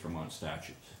accordance with Vermont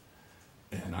statutes,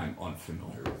 and I'm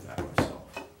unfamiliar with that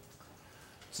myself.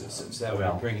 So that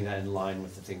would be bringing that in line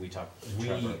with the thing we talked with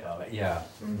Trevor about. Yeah,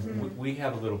 we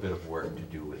have a little bit of work to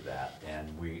do with that, and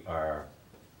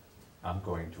I'm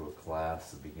going to a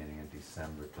class the beginning of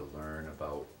December to learn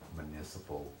about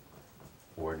municipal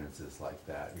ordinances like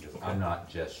that, because I'm not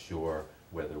just sure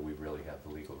whether we really have the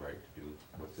legal right to do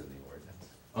what's in the ordinance.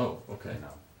 Oh, okay. You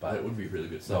know, but that would be really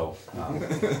good. So,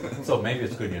 so maybe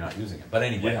it's good you're not using it. But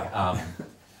anyway, Yeah.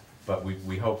 But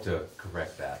we hope to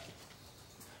correct that.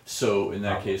 So in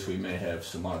that case, we may have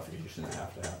some modifications that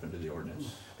have to happen to the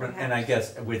ordinance. And I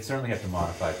guess we'd certainly have to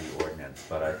modify the ordinance,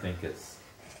 but I think it's,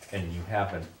 and you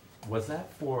haven't, was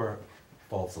that for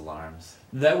false alarms?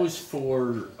 That was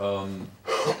for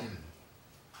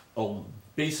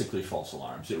basically false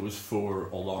alarms. It was for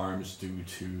alarms due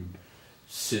to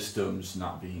systems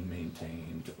not being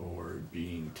maintained or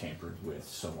being tampered with,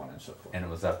 so on and so forth. And it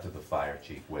was up to the fire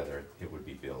chief whether it would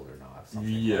be billed or not,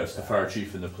 something Yes, like the that. fire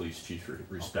chief and the police chief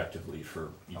respectively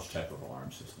for each type of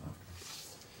alarm system.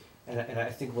 And I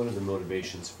think one of the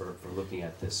motivations for looking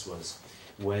at this was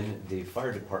when the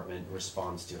fire department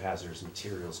responds to hazardous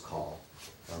materials call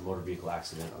or a motor vehicle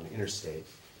accident on the interstate,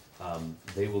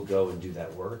 they will go and do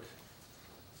that work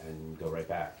and go right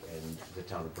back. And the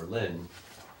town of Berlin,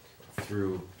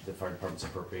 through the fire department's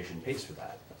appropriation, pays for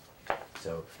that.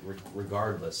 So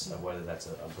regardless of whether that's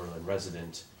a Berlin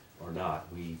resident or not,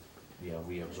 we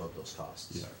absorb those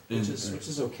costs, Yeah. which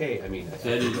is okay. I mean, I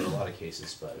think in a lot of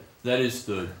cases, but That is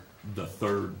the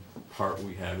third part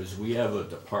we have, is we have a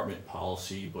department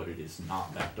policy, but it is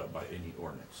not backed up by any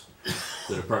ordinance.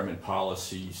 The department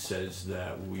policy says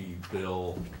that we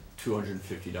bill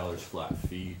 $250 flat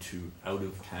fee to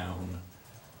out-of-town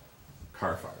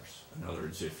car fires. In other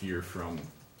words, if you're from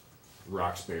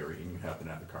Roxbury and you happen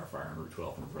to have a car fire on Route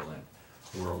 12 in Berlin,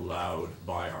 we're allowed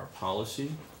by our policy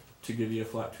to give you a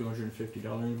flat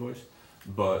 $250 invoice.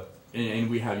 But and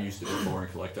we have used it before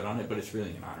and collected on it, but it's really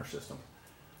an honor system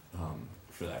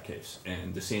for that case.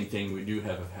 And the same thing, we do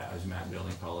have a hazmat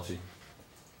billing policy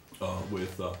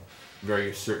with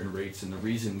various certain rates, and the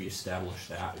reason we established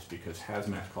that is because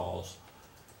hazmat calls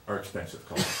are expensive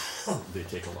calls. They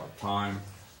take a lot of time,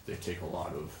 they take a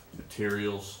lot of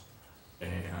materials,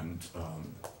 and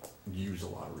use a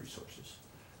lot of resources.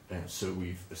 And so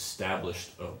we've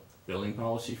established a billing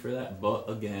policy for that, but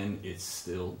again, it's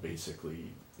still basically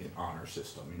an honor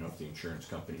system. You know, if the insurance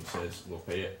company says we'll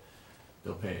pay it,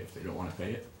 they'll pay it. If they don't want to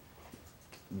pay it,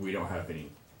 we don't have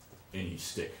any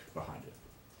stick behind it.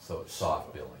 So it's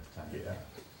soft billing. Yeah.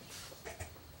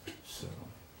 So,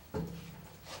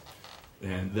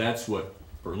 and that's what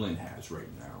Berlin has right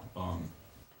now.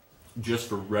 Just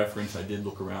for reference, I did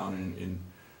look around in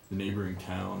the neighboring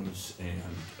towns, and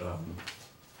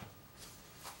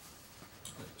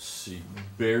let's see,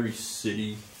 Berry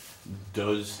City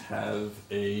does have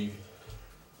a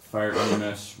fire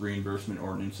EMS reimbursement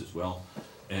ordinance as well,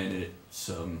 and it's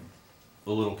a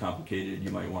little complicated.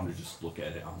 You might want to just look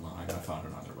at it online. I found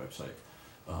it on their website.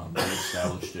 They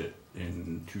established it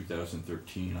in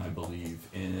 2013, I believe,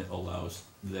 and it allows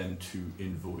them to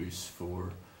invoice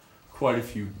for quite a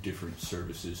few different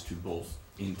services to both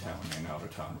in-town and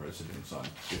out-of-town residents on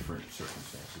different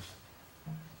circumstances.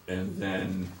 And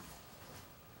then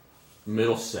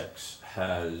Middlesex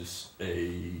has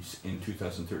in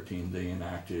 2013, they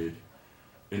enacted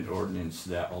an ordinance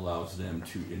that allows them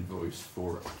to invoice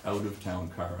for out-of-town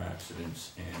car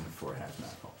accidents and for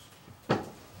hazmat calls,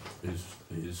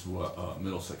 is what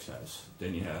Middlesex has.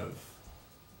 Then you have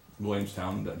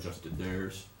Williamstown that just did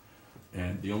theirs.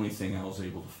 And the only thing I was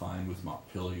able to find with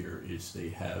Montpelier is they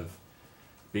have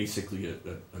basically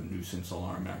a nuisance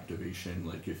alarm activation.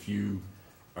 Like if you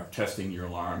are testing your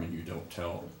alarm and you don't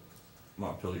tell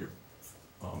Montpelier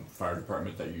Fire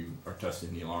Department that you are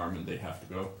testing the alarm and they have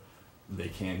to go, they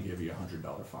can give you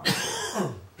 $100 fine.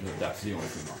 That's the only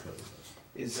thing Montpelier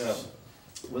does. is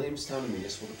Williamstown a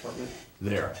municipal department?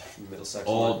 There. Middlesex?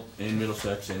 All in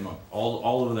Middlesex and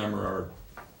all of them are our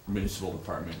municipal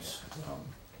departments.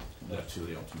 That's who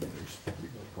they ultimately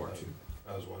report to.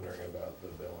 I was wondering about the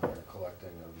billing or collecting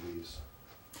of these.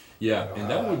 Yeah, You know, and how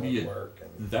that would be work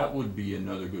and- that would be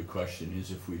another good question,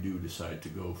 is if we do decide to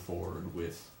go forward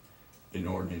with an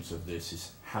ordinance of this,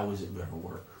 is how is it gonna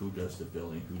work? Who does the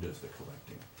billing, who does the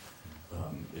collecting?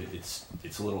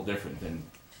 It's a little different than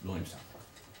Williamstown.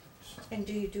 So. And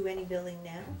do you do any billing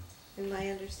now? In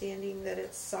my understanding that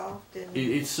it's soft and.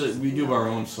 It's we do our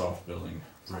own soft billing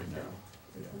right now.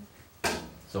 Yeah.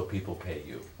 So people pay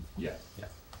you. Yeah. Yeah.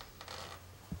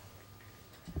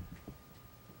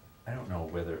 I don't know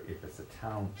whether, if it's a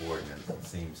town ordinance, it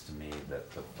seems to me that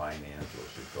the financial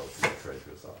should go through the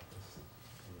treasurer's office.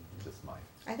 Just my,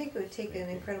 I think it would take an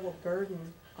incredible burden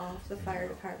off the fire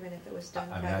department if it was done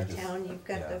I mean, by I the just- town. You've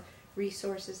got yeah. the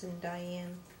resources and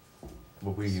Diane.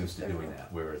 well, we're used to doing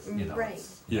that, whereas, you know, Right.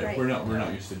 it's- Yeah, Right. we're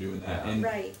not used to doing that. And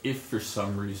Right. if for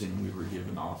some reason we were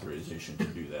given authorization to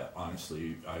do that,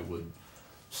 honestly, I would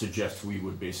suggest we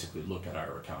would basically look at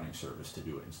our accounting service to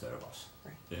do it instead of us.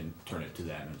 Right. And turn it to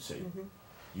them and say, Mhm.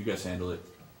 you guys handle it.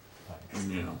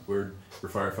 You know, we're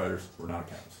firefighters, we're not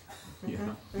accountants. You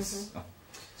know? So-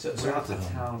 So if it's a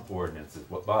town ordinance,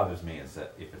 what bothers me is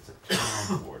that if it's a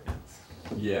town ordinance,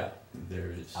 Yeah,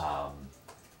 there is.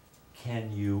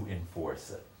 can you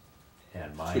enforce it?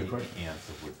 And my Good question.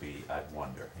 answer would be, I'd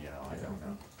wonder, you know, I don't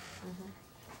know. Mhm.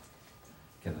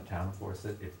 Can the town enforce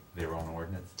it if their own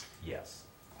ordinance? Yes.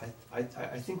 I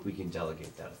think we can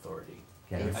delegate that authority.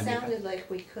 Can It we? sounded like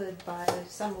we could by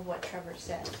some of what Trevor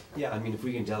said. Yeah, I mean, if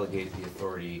we can delegate the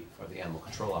authority of the animal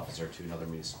control officer to another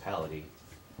municipality,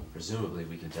 presumably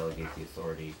we can delegate the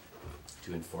authority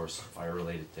to enforce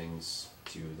fire-related things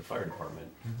to the fire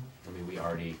department. I mean, we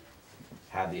already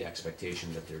have the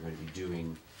expectation that they're going to be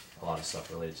doing a lot of stuff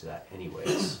related to that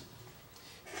anyways.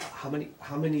 How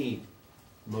many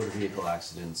motor vehicle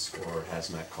accidents or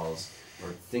hazmat calls or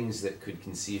things that could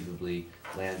conceivably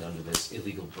land under this,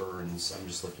 illegal burns? I'm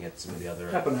just looking at some of the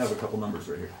other. Happen to have a couple numbers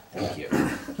right here. Thank you.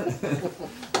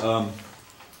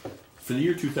 For the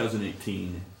year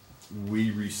 2018,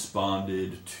 we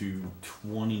responded to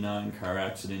 29 car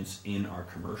accidents in our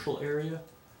commercial area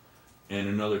and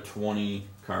another 20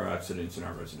 car accidents in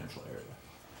our residential area.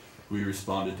 We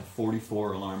responded to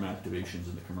 44 alarm activations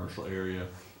in the commercial area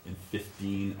and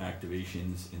 15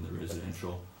 activations in the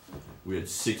residential. We had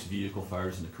 6 vehicle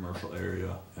fires in the commercial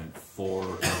area and 4 in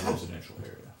the residential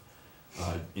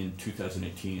area. In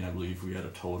 2018, I believe we had a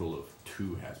total of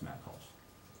 2 hazmat calls.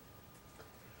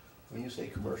 When you say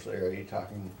commercial area, are you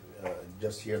talking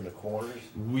just here in the corners?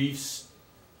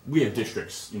 We have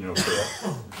districts, you know, for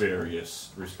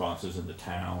various responses in the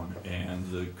town, and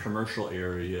the commercial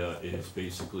area is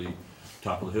basically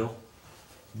top of the hill,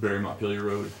 Barry Montpelier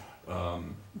Road,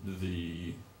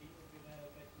 the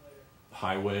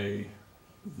highway,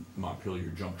 Montpelier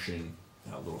Junction,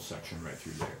 that little section right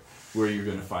through there, where you're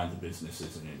going to find the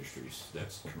businesses and industries.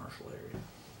 That's the commercial area.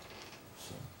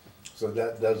 So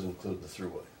that does include the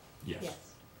thruway. Yes. Yes.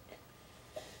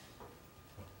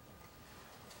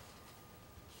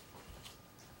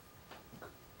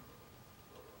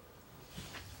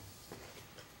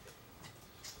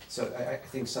 So I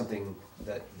think something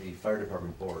that the fire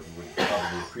department board would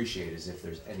probably appreciate is if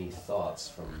there's any thoughts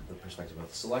from the perspective of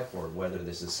the select board, whether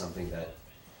this is something that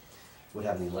would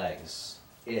have any legs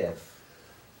if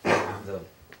the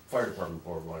fire department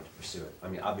board wanted to pursue it. I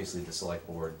mean, obviously the select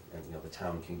board and, you know, the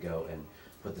town can go and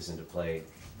put this into play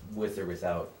with or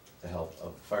without the help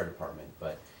of the fire department,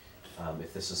 but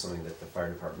if this is something that the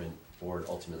fire department board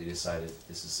ultimately decided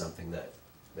this is something that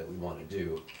we want to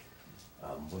do,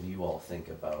 what do you all think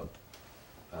about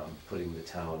putting the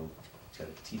town kind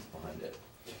of teeth behind it?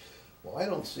 Well, I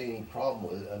don't see any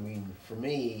problem with it. I mean, for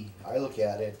me, I look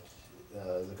at it,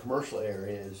 the commercial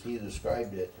area, as he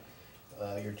described it,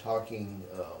 you're talking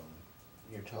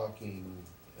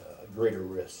greater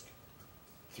risk.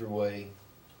 Throughway,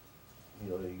 you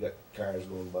know, you got cars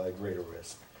going by, greater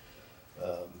risk.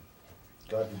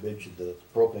 God forbid should the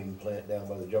propane plant down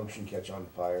by the junction catch on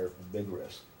fire, big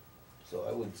risk. So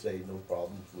I would say no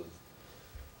problems with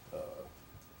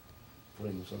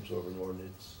putting some sort of an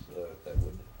ordinance that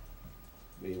would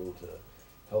be able to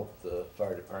help the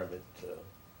fire department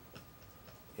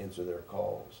answer their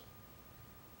calls.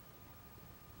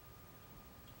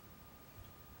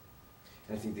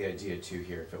 And I think the idea too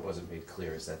here, if it wasn't made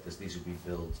clear, is that these would be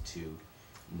billed to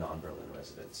non-Berlin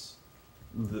residents.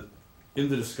 In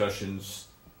the discussions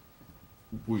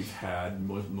we've had,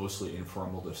 mostly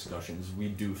informal discussions, we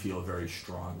do feel very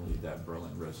strongly that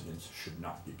Berlin residents should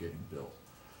not be getting billed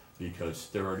because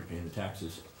they're already paying the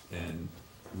taxes and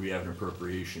we have an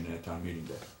appropriation at town meeting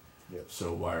day. Yep.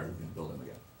 So why are we going to bill them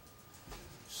again?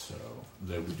 So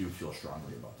that we do feel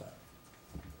strongly about that.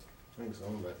 I think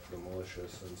some of it, the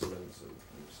malicious incidents and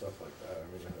stuff like that, I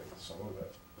mean, I think some of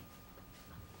it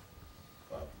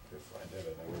if I did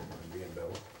it, I wouldn't be being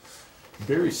billed.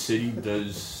 Berry City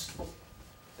does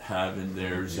have in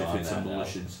theirs, if Beyond it's a that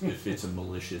now.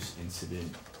 malicious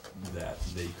incident, that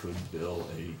they could bill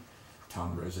a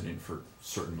town resident for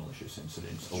certain malicious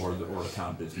incidents, or a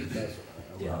town business. That's,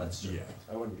 Yeah, that's true. Yeah,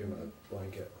 I wouldn't give it a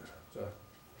blanket, so,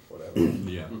 whatever.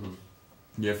 yeah. Mhm.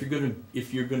 Yeah,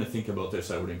 if you're gonna think about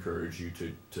this, I would encourage you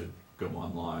to go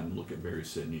online, look at Berry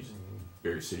City's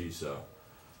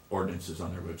ordinances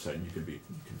on their website, and you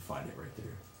can find it right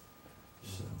there.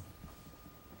 So.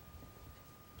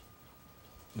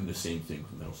 And the same thing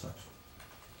with Middlesex.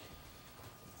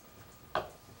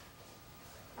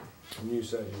 And you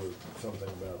said you were something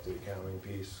about the accounting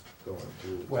piece going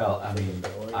to. Well, I to the mean,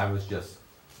 billing. I was just,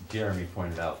 Jeremy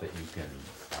pointed out that you can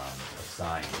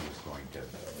assign who's going to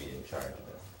be in charge of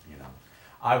it, you know.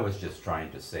 I was just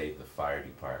trying to save the fire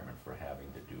department for having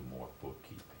to do more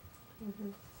bookkeeping.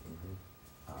 Mhm. Mhm.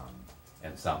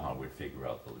 And somehow we'd figure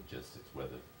out the logistics,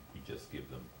 whether we just give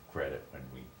them credit when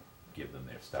we give them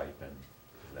their stipend,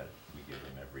 that we give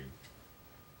them every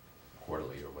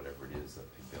quarterly or whatever it is that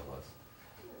they bill us,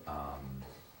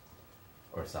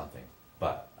 or something.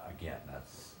 But again,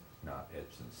 that's not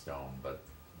etched in stone, but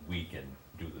we can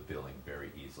do the billing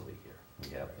very easily here. We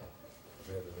have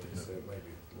the, It might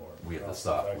be more. we have the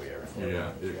cost-effective software. Yeah,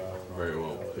 it for very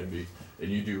well our could be. And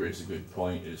you do raise a good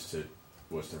point as to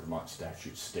what's the Vermont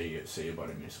statute say about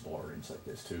a municipal ordinance like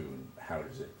this too, and how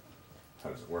does it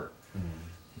work? You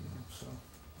know, so.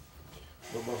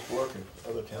 It must work if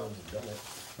other towns have done it.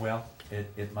 Well,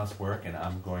 it must work, and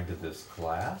I'm going to this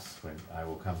class. When I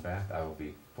will come back, I will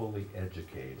be fully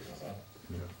educated.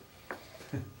 Yeah.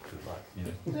 Good luck, you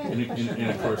know. We have And- a question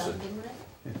and of course about it-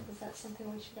 NIMRIC. Is that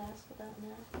something we should ask about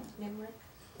now? NIMRIC?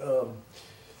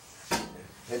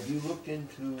 Have you looked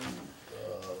into,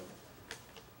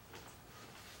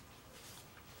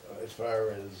 as far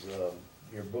as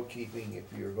your bookkeeping,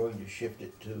 if you're going to shift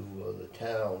it to the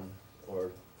town,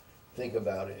 or think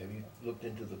about it, have you looked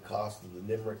into the cost of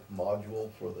the NIMRIC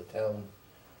module for the town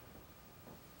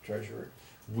treasurer?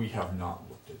 We have not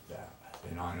looked at that,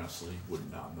 and honestly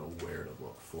would not know where to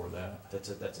look for that. That's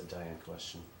a Diane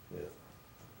question. Yeah.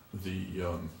 The,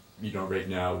 right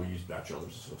now we use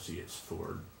Bachelor's Associates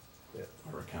for Yeah.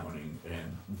 our accounting,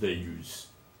 and they use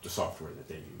the software that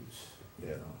they use. You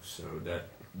Yeah. know, so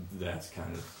that's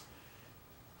kind of,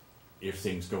 if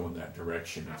things go in that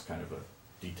direction, it's kind of a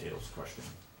details question.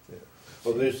 Yeah.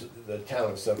 Well, there's the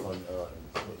town itself on,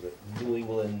 what is it, New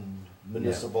England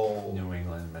Municipal. New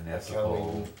England Municipal,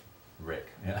 Accounting. Rick,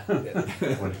 yeah,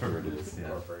 Yeah. whatever it is, yeah.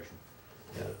 Corporation.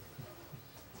 Yeah.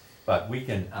 But we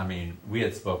can, I mean, we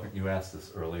had spoken, you asked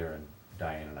this earlier, and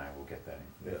Diane and I will get that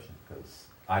information, because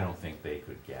I don't think they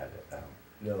could get it, I don't.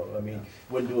 No, I mean,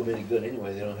 wouldn't do them any good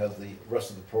anyway, they don't have the rest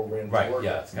of the program to Right, work.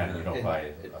 yeah, it's kind of, you don't Yeah. buy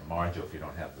a module if you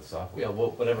don't have the software. Yeah, well,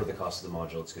 whatever the cost of the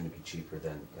module, it's gonna be cheaper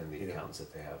than the Yeah. accountants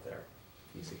that they have there.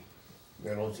 Easy.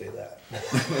 They don't say that.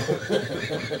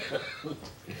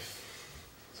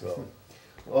 So,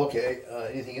 okay,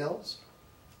 anything else?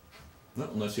 No,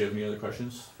 unless you have any other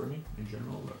questions for me in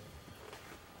general, but.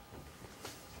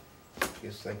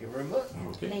 Yes, thank you very much.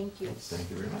 Okay. Thank you. Thank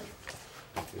you very much.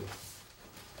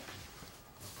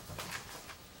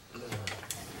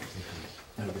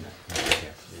 Have a good night.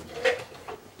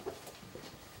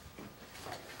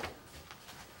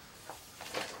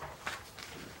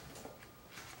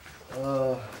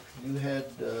 Yeah. You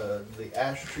had the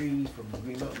ash tree from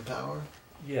Green Mountain Power?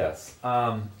 Yes,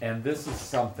 and this is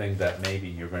something that maybe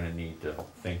you're gonna need to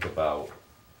think about,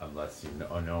 unless you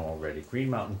know already. Green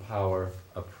Mountain Power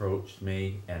approached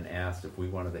me and asked if we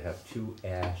wanted to have 2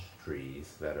 ash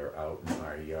trees that are out in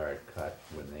our yard cut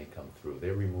when they come through.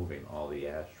 They're removing all the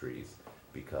ash trees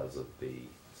because of the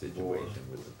situation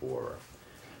with the borer.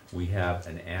 We have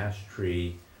an ash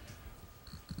tree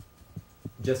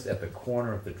just at the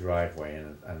corner of the driveway,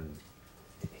 and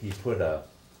he put a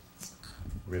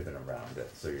ribbon around it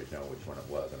so you'd know which one it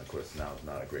was, and of course now is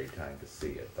not a great time to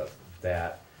see it, but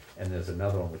that, and there's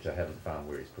another one which I haven't found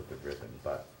where he's put the ribbon,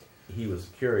 but he was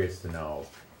curious to know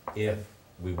if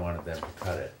we wanted them to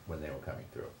cut it when they were coming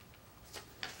through.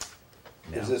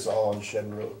 Is Now- this all on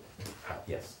Shed Road?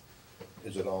 Yes,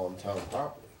 Is it all on town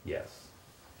property? yes.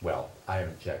 Well, I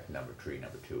haven't checked tree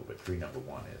number 2, but tree number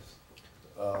 1 is.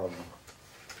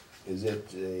 Is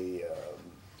it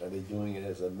are they doing it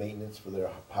as a maintenance for their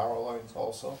power lines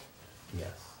also? Yes.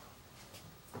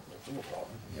 That's no problem.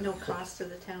 No cost to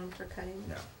the town for cutting?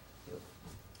 No.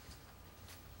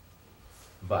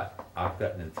 But I've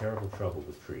gotten in terrible trouble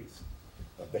with trees.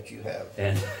 I bet you have.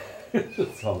 And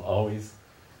so I'm always,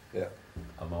 Yeah.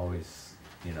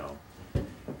 you know,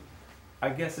 I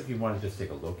guess if you wanna just take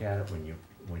a look at it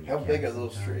when you How can big are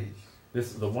those sometimes.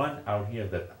 trees? The one out here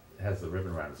that has the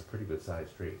ribbon around is a pretty good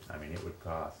sized tree. I mean, it would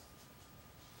cost,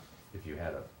 if you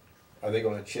had a, Are they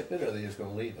gonna chip it, or are they just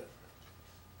gonna leave it?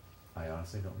 I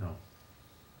honestly don't know.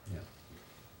 Yeah.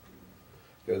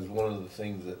 Because one of the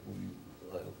things that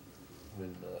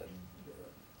when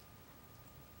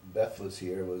Beth was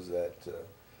here was that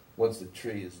once the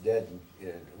tree is dead,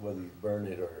 and whether you burn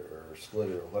it or split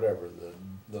it or whatever,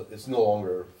 it's no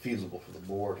longer feasible for the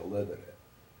boar to live in it.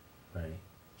 Right.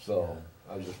 So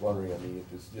I was just wondering, I mean,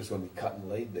 if it's just gonna be cut and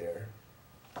laid there,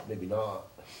 maybe not.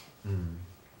 Mm.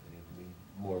 It'd be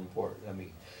more important, I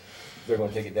mean, if they're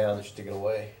gonna take it down, they should take it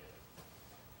away.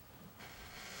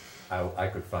 I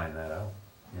could find that out.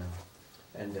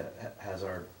 Yeah. And has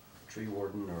our tree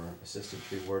warden or assistant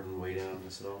tree warden weighed in on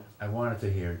this at all? I wanted to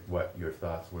hear what your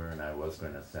thoughts were, and I was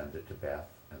going to send it to Beth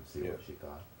and see what Yeah. she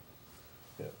thought.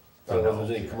 Yeah. So I don't know if now,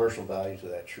 there's any yeah. commercial value to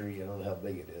that tree, I don't know how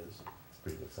big it is. It's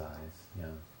pretty good size. Yeah.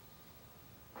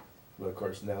 But of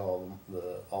course now all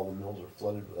the mills are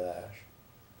flooded with ash.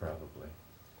 Probably.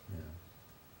 Yeah.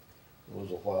 There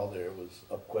was a while there, it was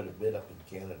up quite a bit up in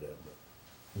Canada, but.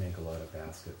 Make a lot of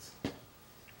baskets.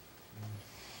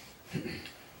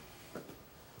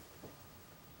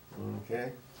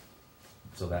 Okay.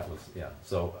 So that was, yeah,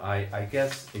 so I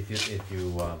guess if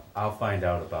you, I'll find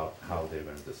out about how they're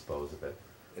gonna dispose of it.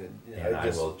 And I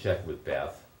will check with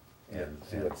Beth and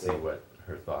see what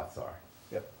her thoughts are.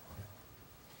 Yep.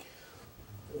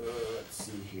 Let's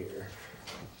see here.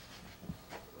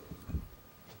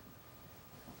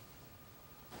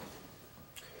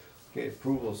 Okay,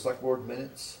 approval of select board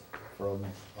minutes from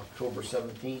October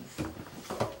 17th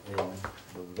and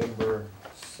November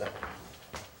 2nd.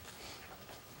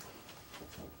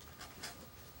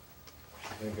 I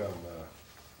think on the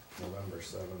November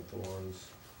 7th ones,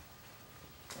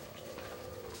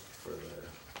 for the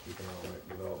Economic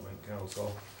Development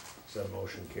Council, said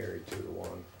motion carried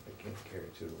 2-1. It can't carry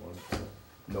 2-1.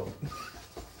 No.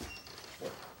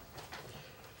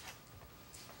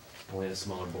 Only a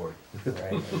smaller board.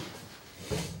 Right.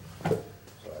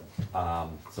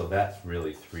 So that's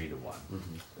really 3-1.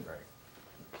 Right.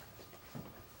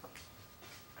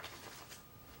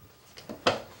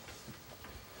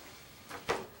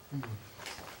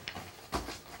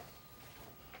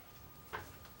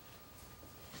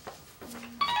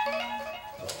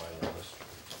 That's all I noticed.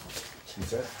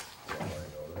 What's that? That's all I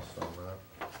noticed on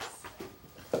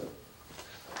that.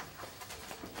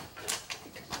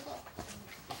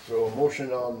 So a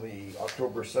motion on the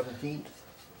October 17th.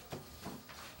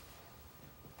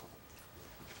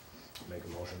 Make a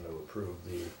motion to approve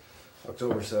the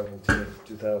October 17th,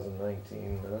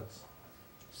 2019 minutes.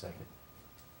 Second.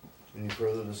 Any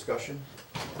further discussion?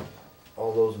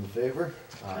 All those in favor?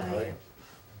 Aye.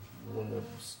 One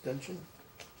abstention.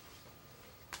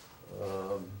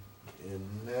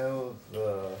 And now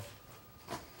the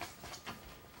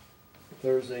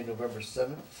Thursday, November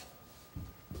 7th.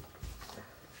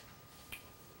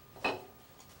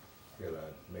 Gotta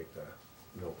make the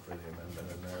note for the amendment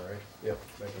in there, right? Yep.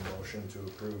 Make a motion to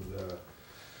approve the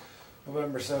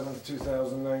November 7th,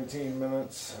 2019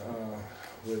 minutes,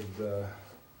 with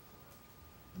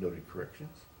Noted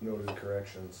corrections. noted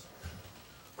corrections.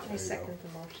 I There you second the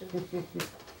motion.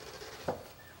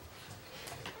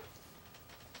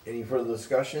 Any further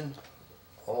discussion?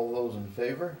 All those in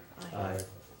favor? Aye.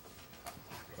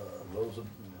 Those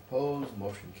opposed,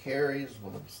 motion carries,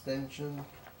 one abstention.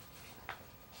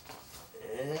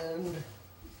 And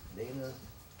Dana.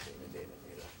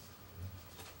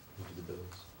 Who did the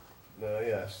bills?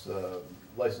 Yes,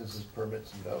 licenses,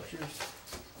 permits, and vouchers.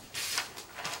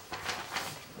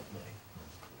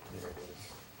 There it is.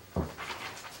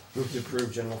 Move to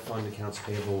approve general fund accounts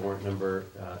payable warrant number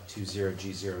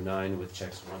 20G09 with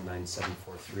checks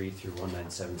 19743 through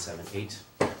 19778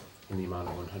 in the amount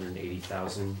of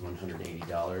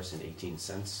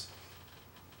 $180,180.18.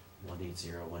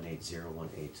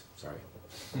 180, sorry.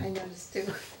 I noticed too.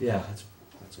 Yeah,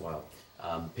 that's wild.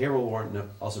 Payroll warrant,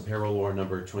 also payroll warrant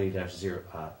number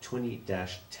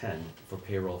 20-10 for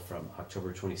payroll from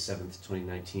October 27th,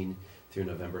 2019 through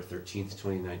November 13th,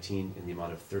 2019 in the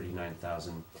amount of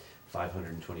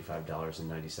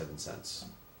 $39,525.97.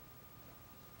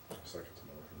 Second the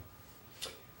motion.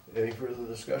 Any further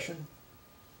discussion?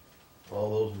 All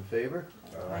those in favor?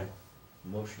 Aye.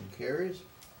 Motion carries.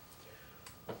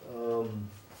 The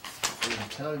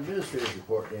town administrator's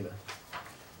report, Dana.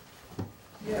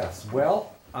 Yes,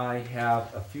 well, I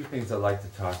have a few things I'd like to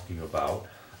talk to you about.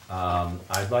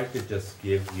 I'd like to just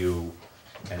give you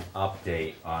an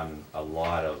update on a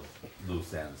lot of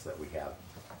loose ends that we have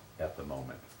at the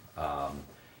moment.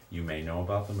 You may know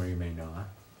about them or you may not,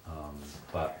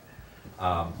 but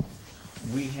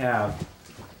We have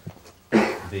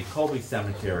the Colby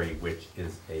Cemetery, which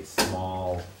is a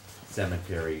small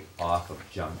cemetery off of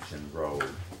Junction Road.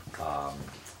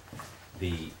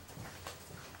 The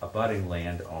abutting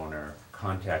landowner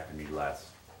contacted me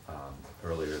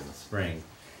earlier in the spring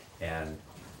and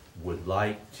would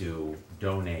like to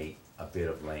donate a bit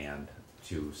of land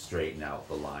to straighten out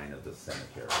the line of the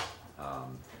cemetery.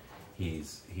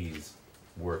 He's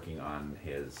working on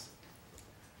his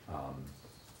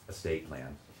estate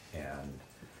plan, and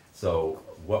so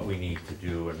what we need to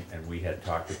do, and we had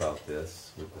talked about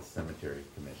this with the cemetery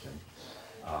commission,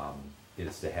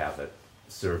 is to have it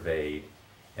surveyed,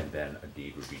 and then a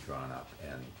deed would be drawn up,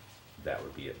 and that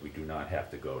would be it. We do not have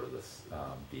to go to this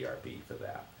DRB for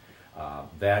that.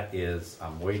 That is,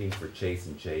 I'm waiting for Chase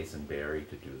and Barry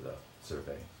to do the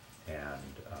survey, and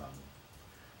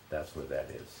that's where that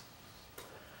is.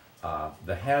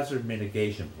 The hazard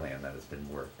mitigation plan that has been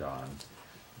worked on,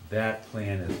 that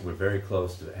plan is, we're very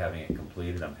close to having it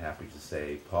completed. I'm happy to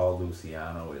say Paul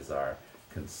Luciano is our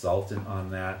consultant on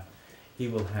that. He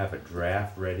will have a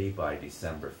draft ready by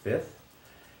December 5th,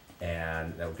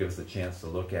 and that will give us a chance to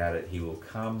look at it. He will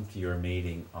come to your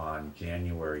meeting on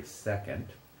January 2nd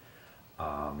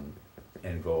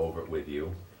and go over it with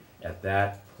you. At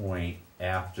that point,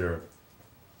 after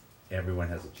everyone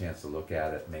has a chance to look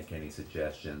at it, make any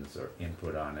suggestions or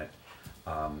input on it,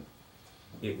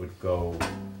 it would go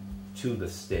to the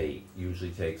state.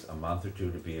 Usually takes a month or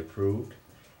two to be approved,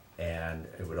 and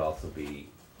it would also be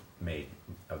made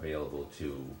available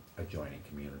to adjoining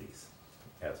communities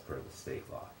as per the state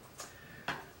law.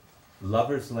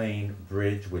 Lover's Lane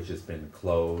Bridge, which has been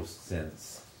closed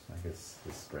since, I guess,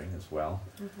 this spring as well.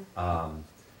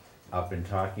 I've been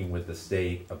talking with the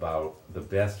state about the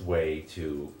best way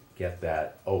to get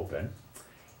that open,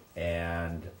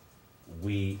 and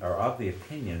we are of the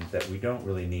opinion that we don't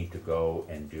really need to go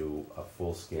and do a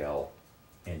full-scale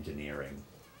engineering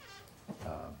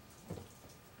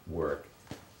work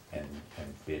and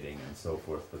bidding and so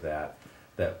forth for that,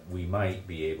 that we might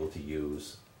be able to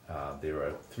use, there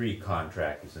are 3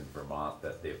 contractors in Vermont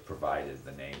that they've provided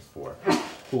the names for,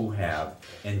 who have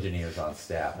engineers on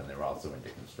staff, and they're also into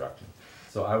construction.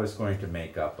 So I was going to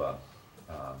make up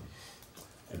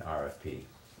an RFP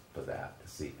for that to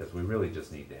see, because we really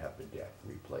just need to have the deck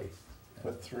replaced.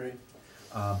 What, 3?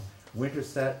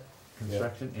 Winterset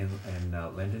Construction in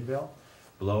Lindenville,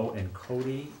 Blow and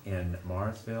Cody in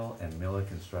Marsville, and Miller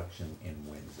Construction in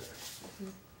Windsor.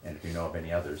 And if you know of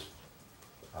any others,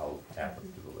 I'll add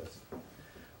them to the list.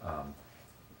 I'm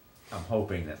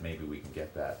hoping that maybe we can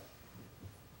get that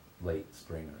late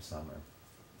spring or summer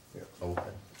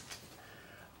open.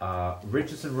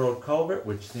 Richardson Road Culvert,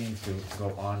 which seems to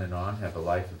go on and on, have a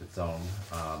life of its own.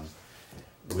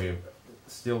 We're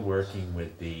still working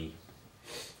with the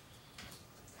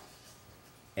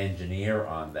engineer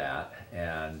on that,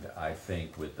 and I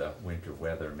think with the winter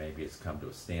weather, maybe it's come to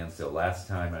a standstill. Last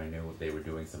time I knew they were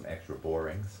doing some extra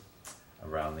borings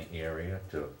around the area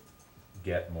to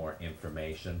get more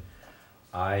information.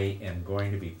 I am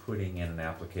going to be putting in an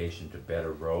application to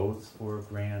Better Roads for a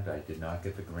grant. I did not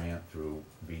get the grant through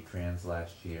V-Trans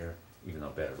last year, even though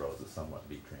Better Roads is somewhat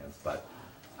V-Trans, but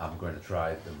I'm going to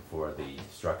try them for the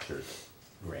structures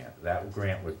grant. That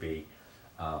grant would be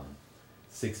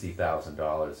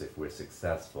 $60,000 if we're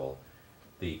successful.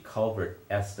 The culvert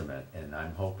estimate, and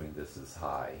I'm hoping this is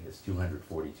high, is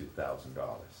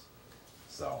 $242,000.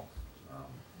 So,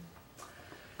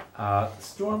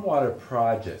 stormwater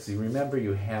projects. You remember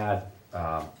you had,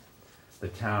 the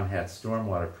town had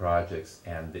stormwater projects,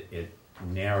 and it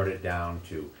narrowed it down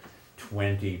to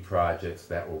 20 projects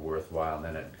that were worthwhile, and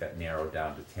then it got narrowed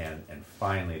down to 10, and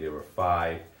finally there were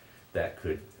 5 that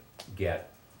could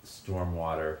get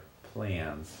stormwater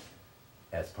plans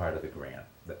as part of the grant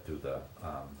through the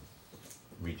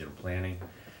regional planning.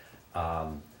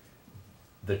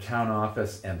 The town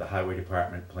office and the highway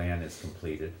department plan is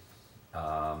completed.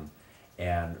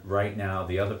 And right now,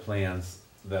 the other plans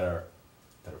that are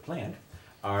planned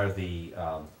are the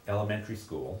elementary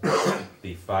school,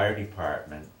 the fire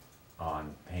department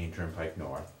on Payne Turnpike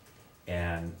North,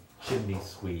 and chimney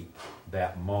sweep,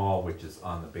 that mall which is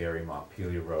on the Barry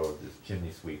Montpelier Road. There's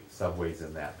chimney sweep, Subway's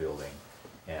in that building,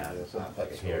 and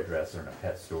like a hairdresser and a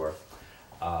pet store.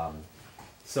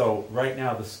 So right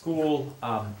now the school,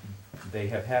 they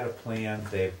have had a plan,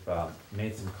 they've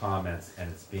made some comments,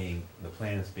 and the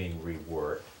plan is being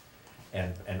reworked.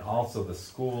 And also the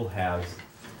school has,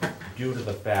 due to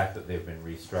the fact that they've been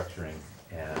restructuring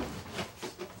and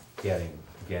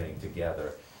getting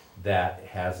together, that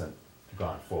hasn't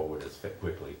gone forward as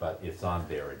quickly, but it's on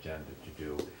their agenda to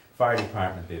do. fire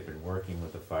department, they've been working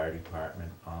with the fire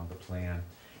department on the plan,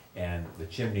 and the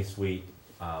chimney suite,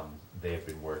 they've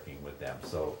been working with them.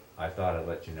 So I thought I'd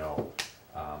let you know,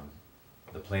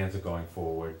 the plans are going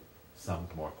forward, some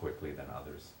more quickly than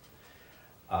others.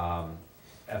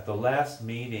 At the last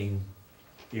meeting,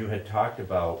 you had talked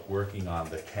about working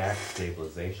on the tax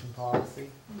stabilization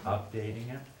policy,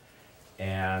 updating it,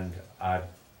 and I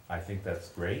think that's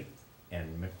great,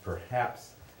 and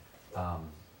perhaps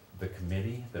the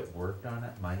committee that worked on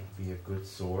it might be a good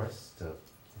source to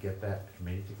get that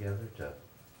committee together to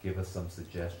give us some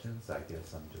suggestions. I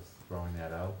guess I'm just throwing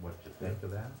that out, what you think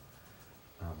of that.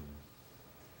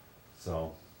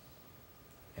 So,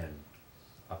 and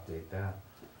update that.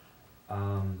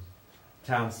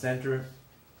 Town center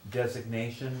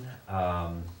designation,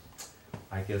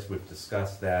 I guess we've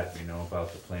discussed that, you know,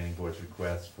 about the planning board's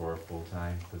request for a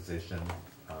full-time position.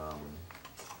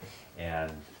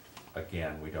 And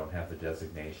again, we don't have the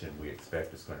designation. We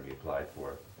expect it's going to be applied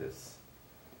for this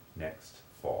next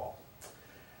fall.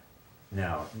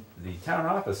 Now, the town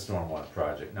office stormwater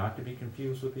project, not to be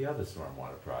confused with the other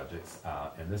stormwater projects,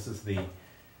 and this is the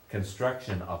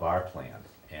construction of our plant,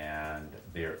 and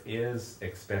there is an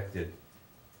expected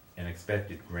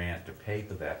grant to pay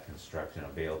for that construction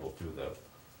available through the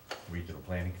Regional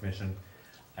Planning Commission,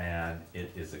 and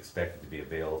it is expected to be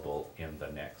available in the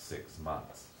next 6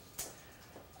 months.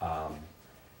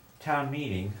 Town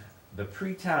meeting, the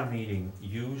pre-town meeting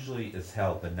usually is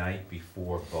held the night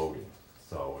before voting.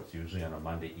 So it's usually on a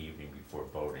Monday evening before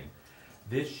voting.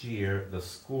 This year, the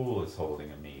school is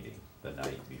holding a meeting the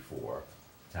night before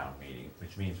town meeting,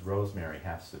 which means Rosemary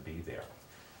has to be there.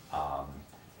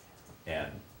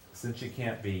 And since you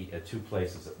can't be at 2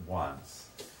 places at once,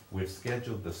 we've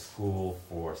scheduled the school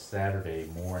for Saturday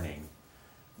morning,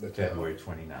 February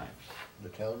 29th. The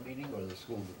town meeting or the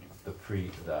school meeting?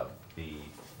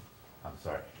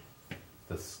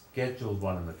 The scheduled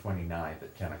one on the 29th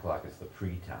at 10 o'clock is the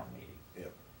pre-town meeting.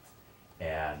 Yep.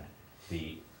 And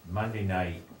the Monday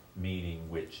night meeting,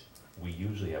 which we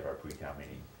usually have our pre-town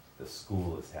meeting, the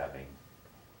school is having,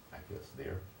 I guess,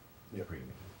 their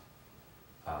pre-meeting.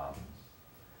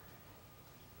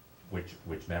 Which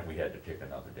meant we had to pick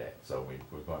another day. So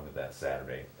we're going with that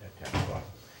Saturday at 10 o'clock.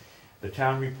 The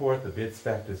town report, the bid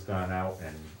spec has gone out,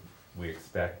 and we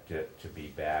expect it to be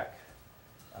back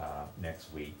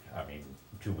next week,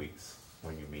 2 weeks,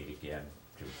 when you meet again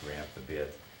to grant the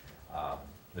bid.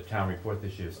 The town report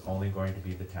this year is only going to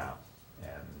be the town,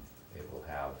 and it will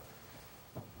have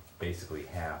basically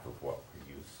half of what we're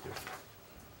used to.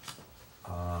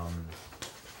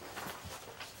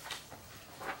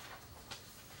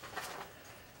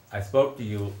 I spoke to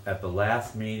you at the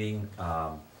last meeting.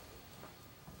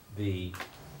 The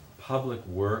Public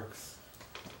Works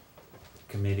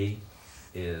Committee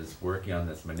is working on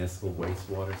this municipal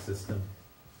wastewater system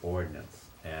ordinance,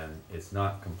 and it's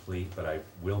not complete, but I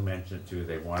will mention it to you.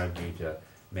 They wanted me to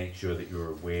make sure that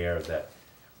you're aware that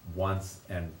once,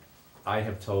 and I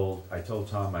told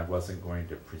Tom I wasn't going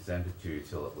to present it to you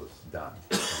till it was done,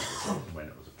 when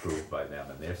it was approved by them,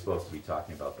 and they're supposed to be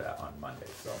talking about that on Monday,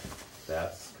 so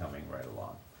that's coming right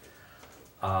along.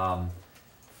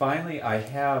 Finally, I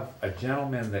have a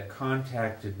gentleman that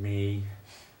contacted me,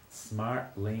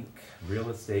 Smart Link real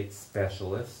estate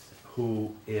specialist,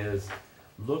 who is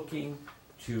looking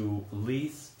to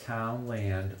lease town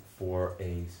land for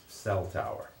a cell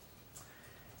tower.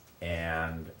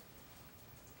 And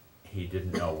he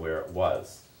didn't know where it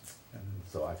was, and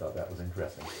so I thought that was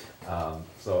interesting.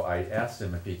 So I asked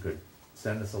him if he could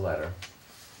send us a letter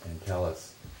and tell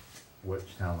us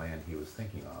which town land he was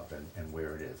thinking of and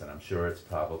where it is. And I'm sure it's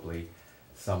probably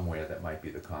somewhere that might be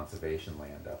the conservation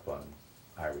land up on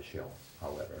Irish Hill,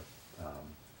 however.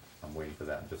 I'm waiting for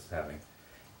that,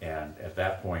 and at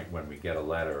that point, when we get a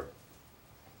letter,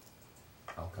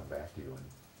 I'll come back to you and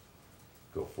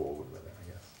go forward with it, I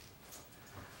guess.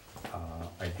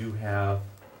 I do have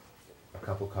a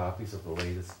couple copies of the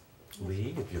latest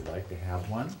league, if you'd like to have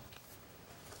one.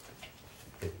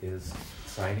 It is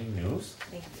exciting news.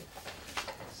 Thank you.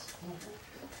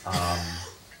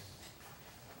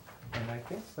 And I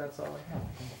guess that's all I have,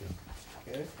 thank you.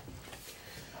 Okay.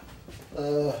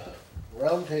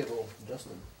 Roundtable,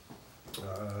 Justin.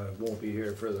 Won't be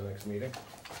here for the next meeting.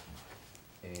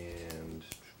 And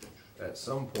at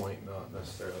some point, not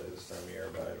necessarily this time of year,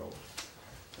 but I don't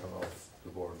know if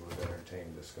the board would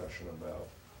entertain discussion about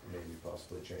maybe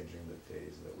possibly changing the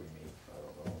days that we meet. I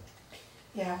don't know.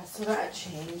 Yeah, so that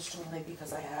changed only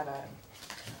because I had a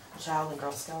child and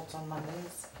Girl Scouts on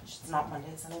Mondays. It's not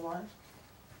Mondays anymore.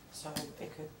 So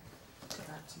it could go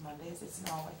back to Mondays. It's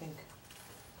now, I think,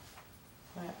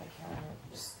 I can't remember,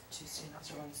 just Tuesday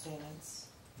nights or Wednesday nights.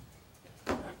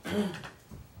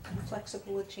 I'm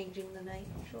flexible with changing the night,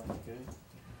 sure.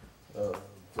 Okay.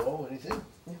 Flo, anything?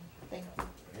 No, thank you.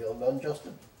 You know, none,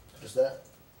 Justin? Just that?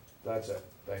 That's it,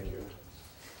 thank you.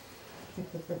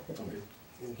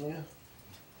 Anything else?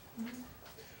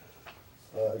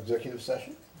 Executive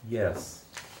session? Yes,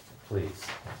 please.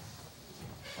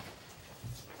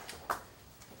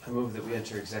 I move that we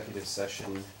enter executive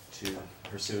session to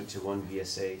pursuant to 1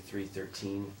 VSA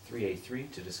 313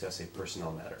 3A3 to discuss a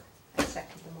personnel matter. I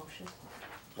second the motion.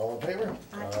 All in favor?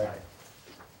 Aye. Aye.